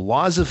the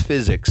laws of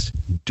physics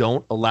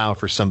don't allow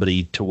for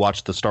somebody to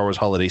watch the Star Wars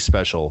Holiday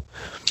Special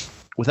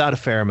without a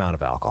fair amount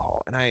of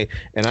alcohol. And I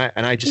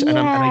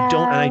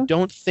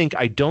don't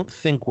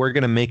think we're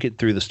going to make it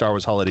through the Star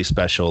Wars Holiday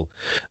Special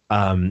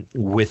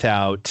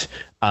without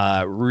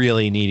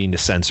really needing to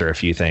censor a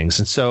few things.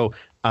 And so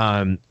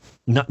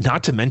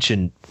not to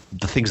mention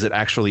the things that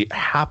actually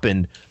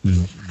happen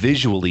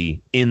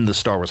visually in the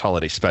Star Wars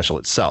Holiday Special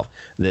itself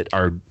that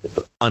are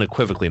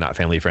unequivocally not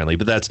family friendly,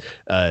 but that's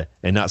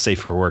and not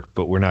safe for work.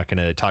 But we're not going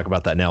to talk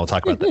about that now. We'll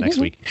talk about that next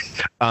week.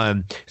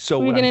 So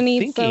we're going to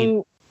need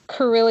some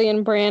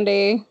Carillion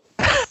brandy.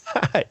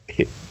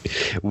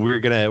 we're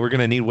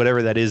gonna need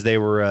whatever that is they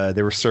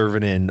were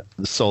serving in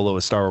Solo: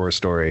 A Star Wars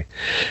Story.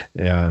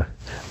 Yeah.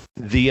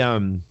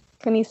 Gonna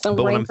need some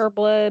Rancor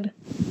blood.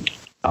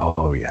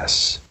 Oh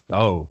yes.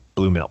 Oh,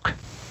 blue milk.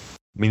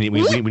 We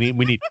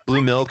need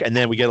blue milk, and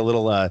then we get a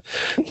little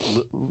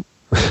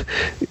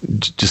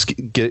just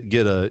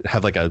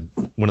have like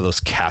one of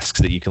those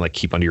casks that you can like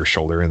keep under your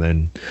shoulder, and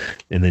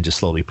then just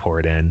slowly pour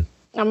it in.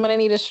 I'm gonna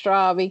need a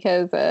straw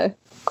because I'm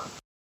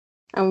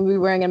gonna be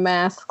wearing a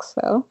mask.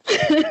 So.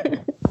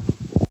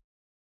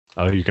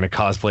 Oh, you're gonna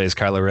cosplay as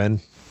Kylo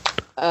Ren?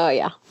 Oh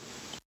yeah.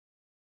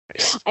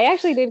 Nice. I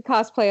actually did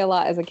cosplay a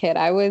lot as a kid.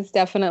 I was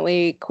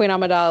definitely Queen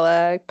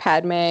Amidala,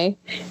 Padme.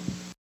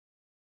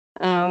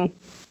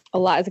 A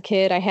lot as a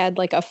kid. I had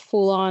like a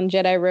full-on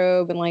Jedi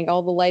robe and like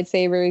all the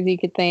lightsabers you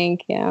could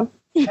think. Yeah.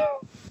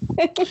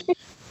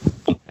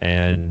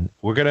 And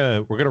we're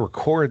gonna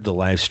record the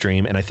live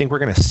stream, and I think we're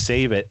gonna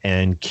save it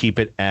and keep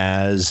it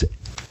as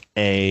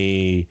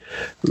an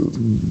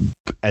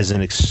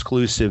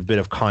exclusive bit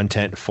of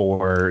content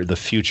for the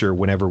future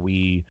whenever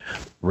we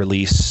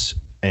release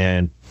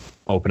and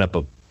open up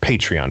a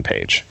Patreon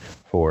page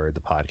for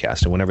the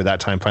podcast. And whenever that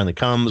time finally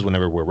comes,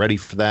 whenever we're ready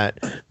for that,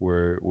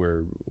 we're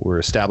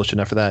established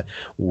enough for that,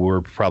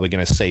 we're probably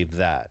going to save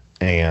that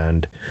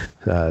and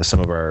some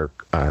of our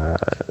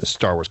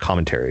Star Wars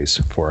commentaries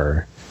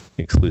for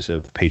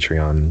exclusive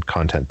Patreon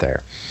content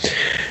there.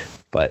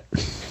 But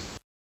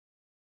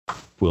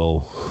we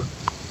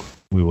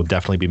will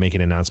definitely be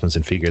making announcements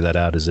and figure that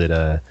out as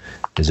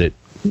it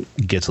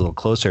gets a little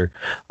closer.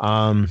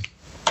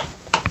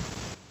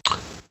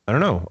 I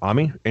don't know,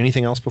 Ami,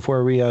 anything else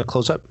before we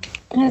close up?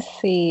 Let's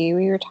see.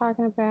 We were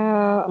talking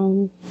about,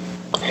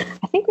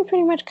 I think we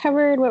pretty much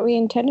covered what we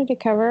intended to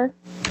cover.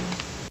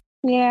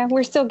 Yeah,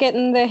 we're still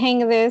getting the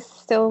hang of this,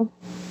 still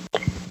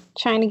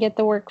trying to get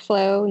the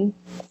workflow and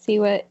see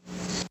what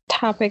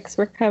topics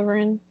we're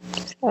covering.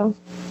 So.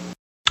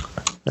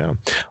 Yeah.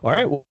 All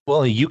right.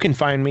 Well, you can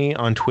find me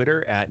on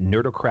Twitter at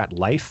Nerdocrat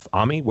Life.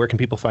 Ami, where can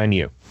people find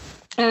you?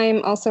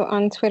 I'm also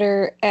on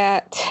Twitter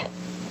at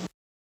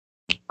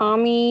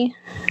Ami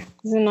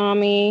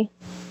Zanami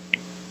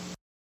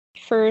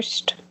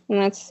First, and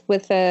that's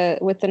with the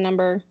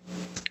number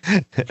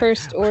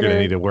First Order. I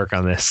need to work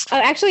on this.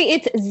 Actually,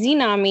 it's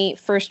Zinami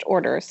First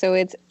Order, so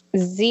it's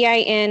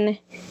ZIN8MI,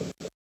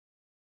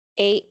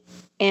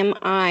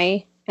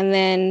 and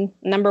then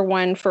number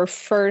 1 for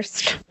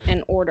first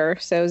and order.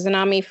 So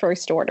Zanami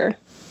First Order.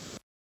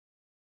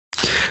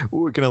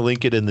 We're going to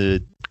link it in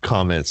the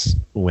comments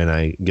when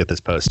I get this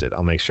posted.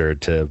 I'll make sure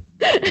to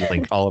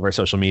link all of our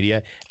social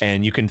media.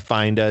 And you can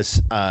find us,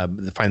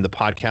 find the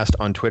podcast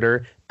on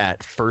Twitter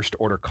at First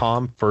Order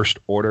Com, First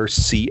Order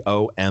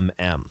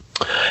COMM.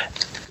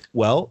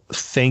 Well,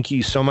 thank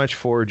you so much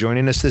for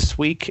joining us this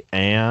week,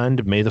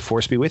 and may the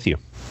force be with you.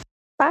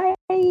 Bye.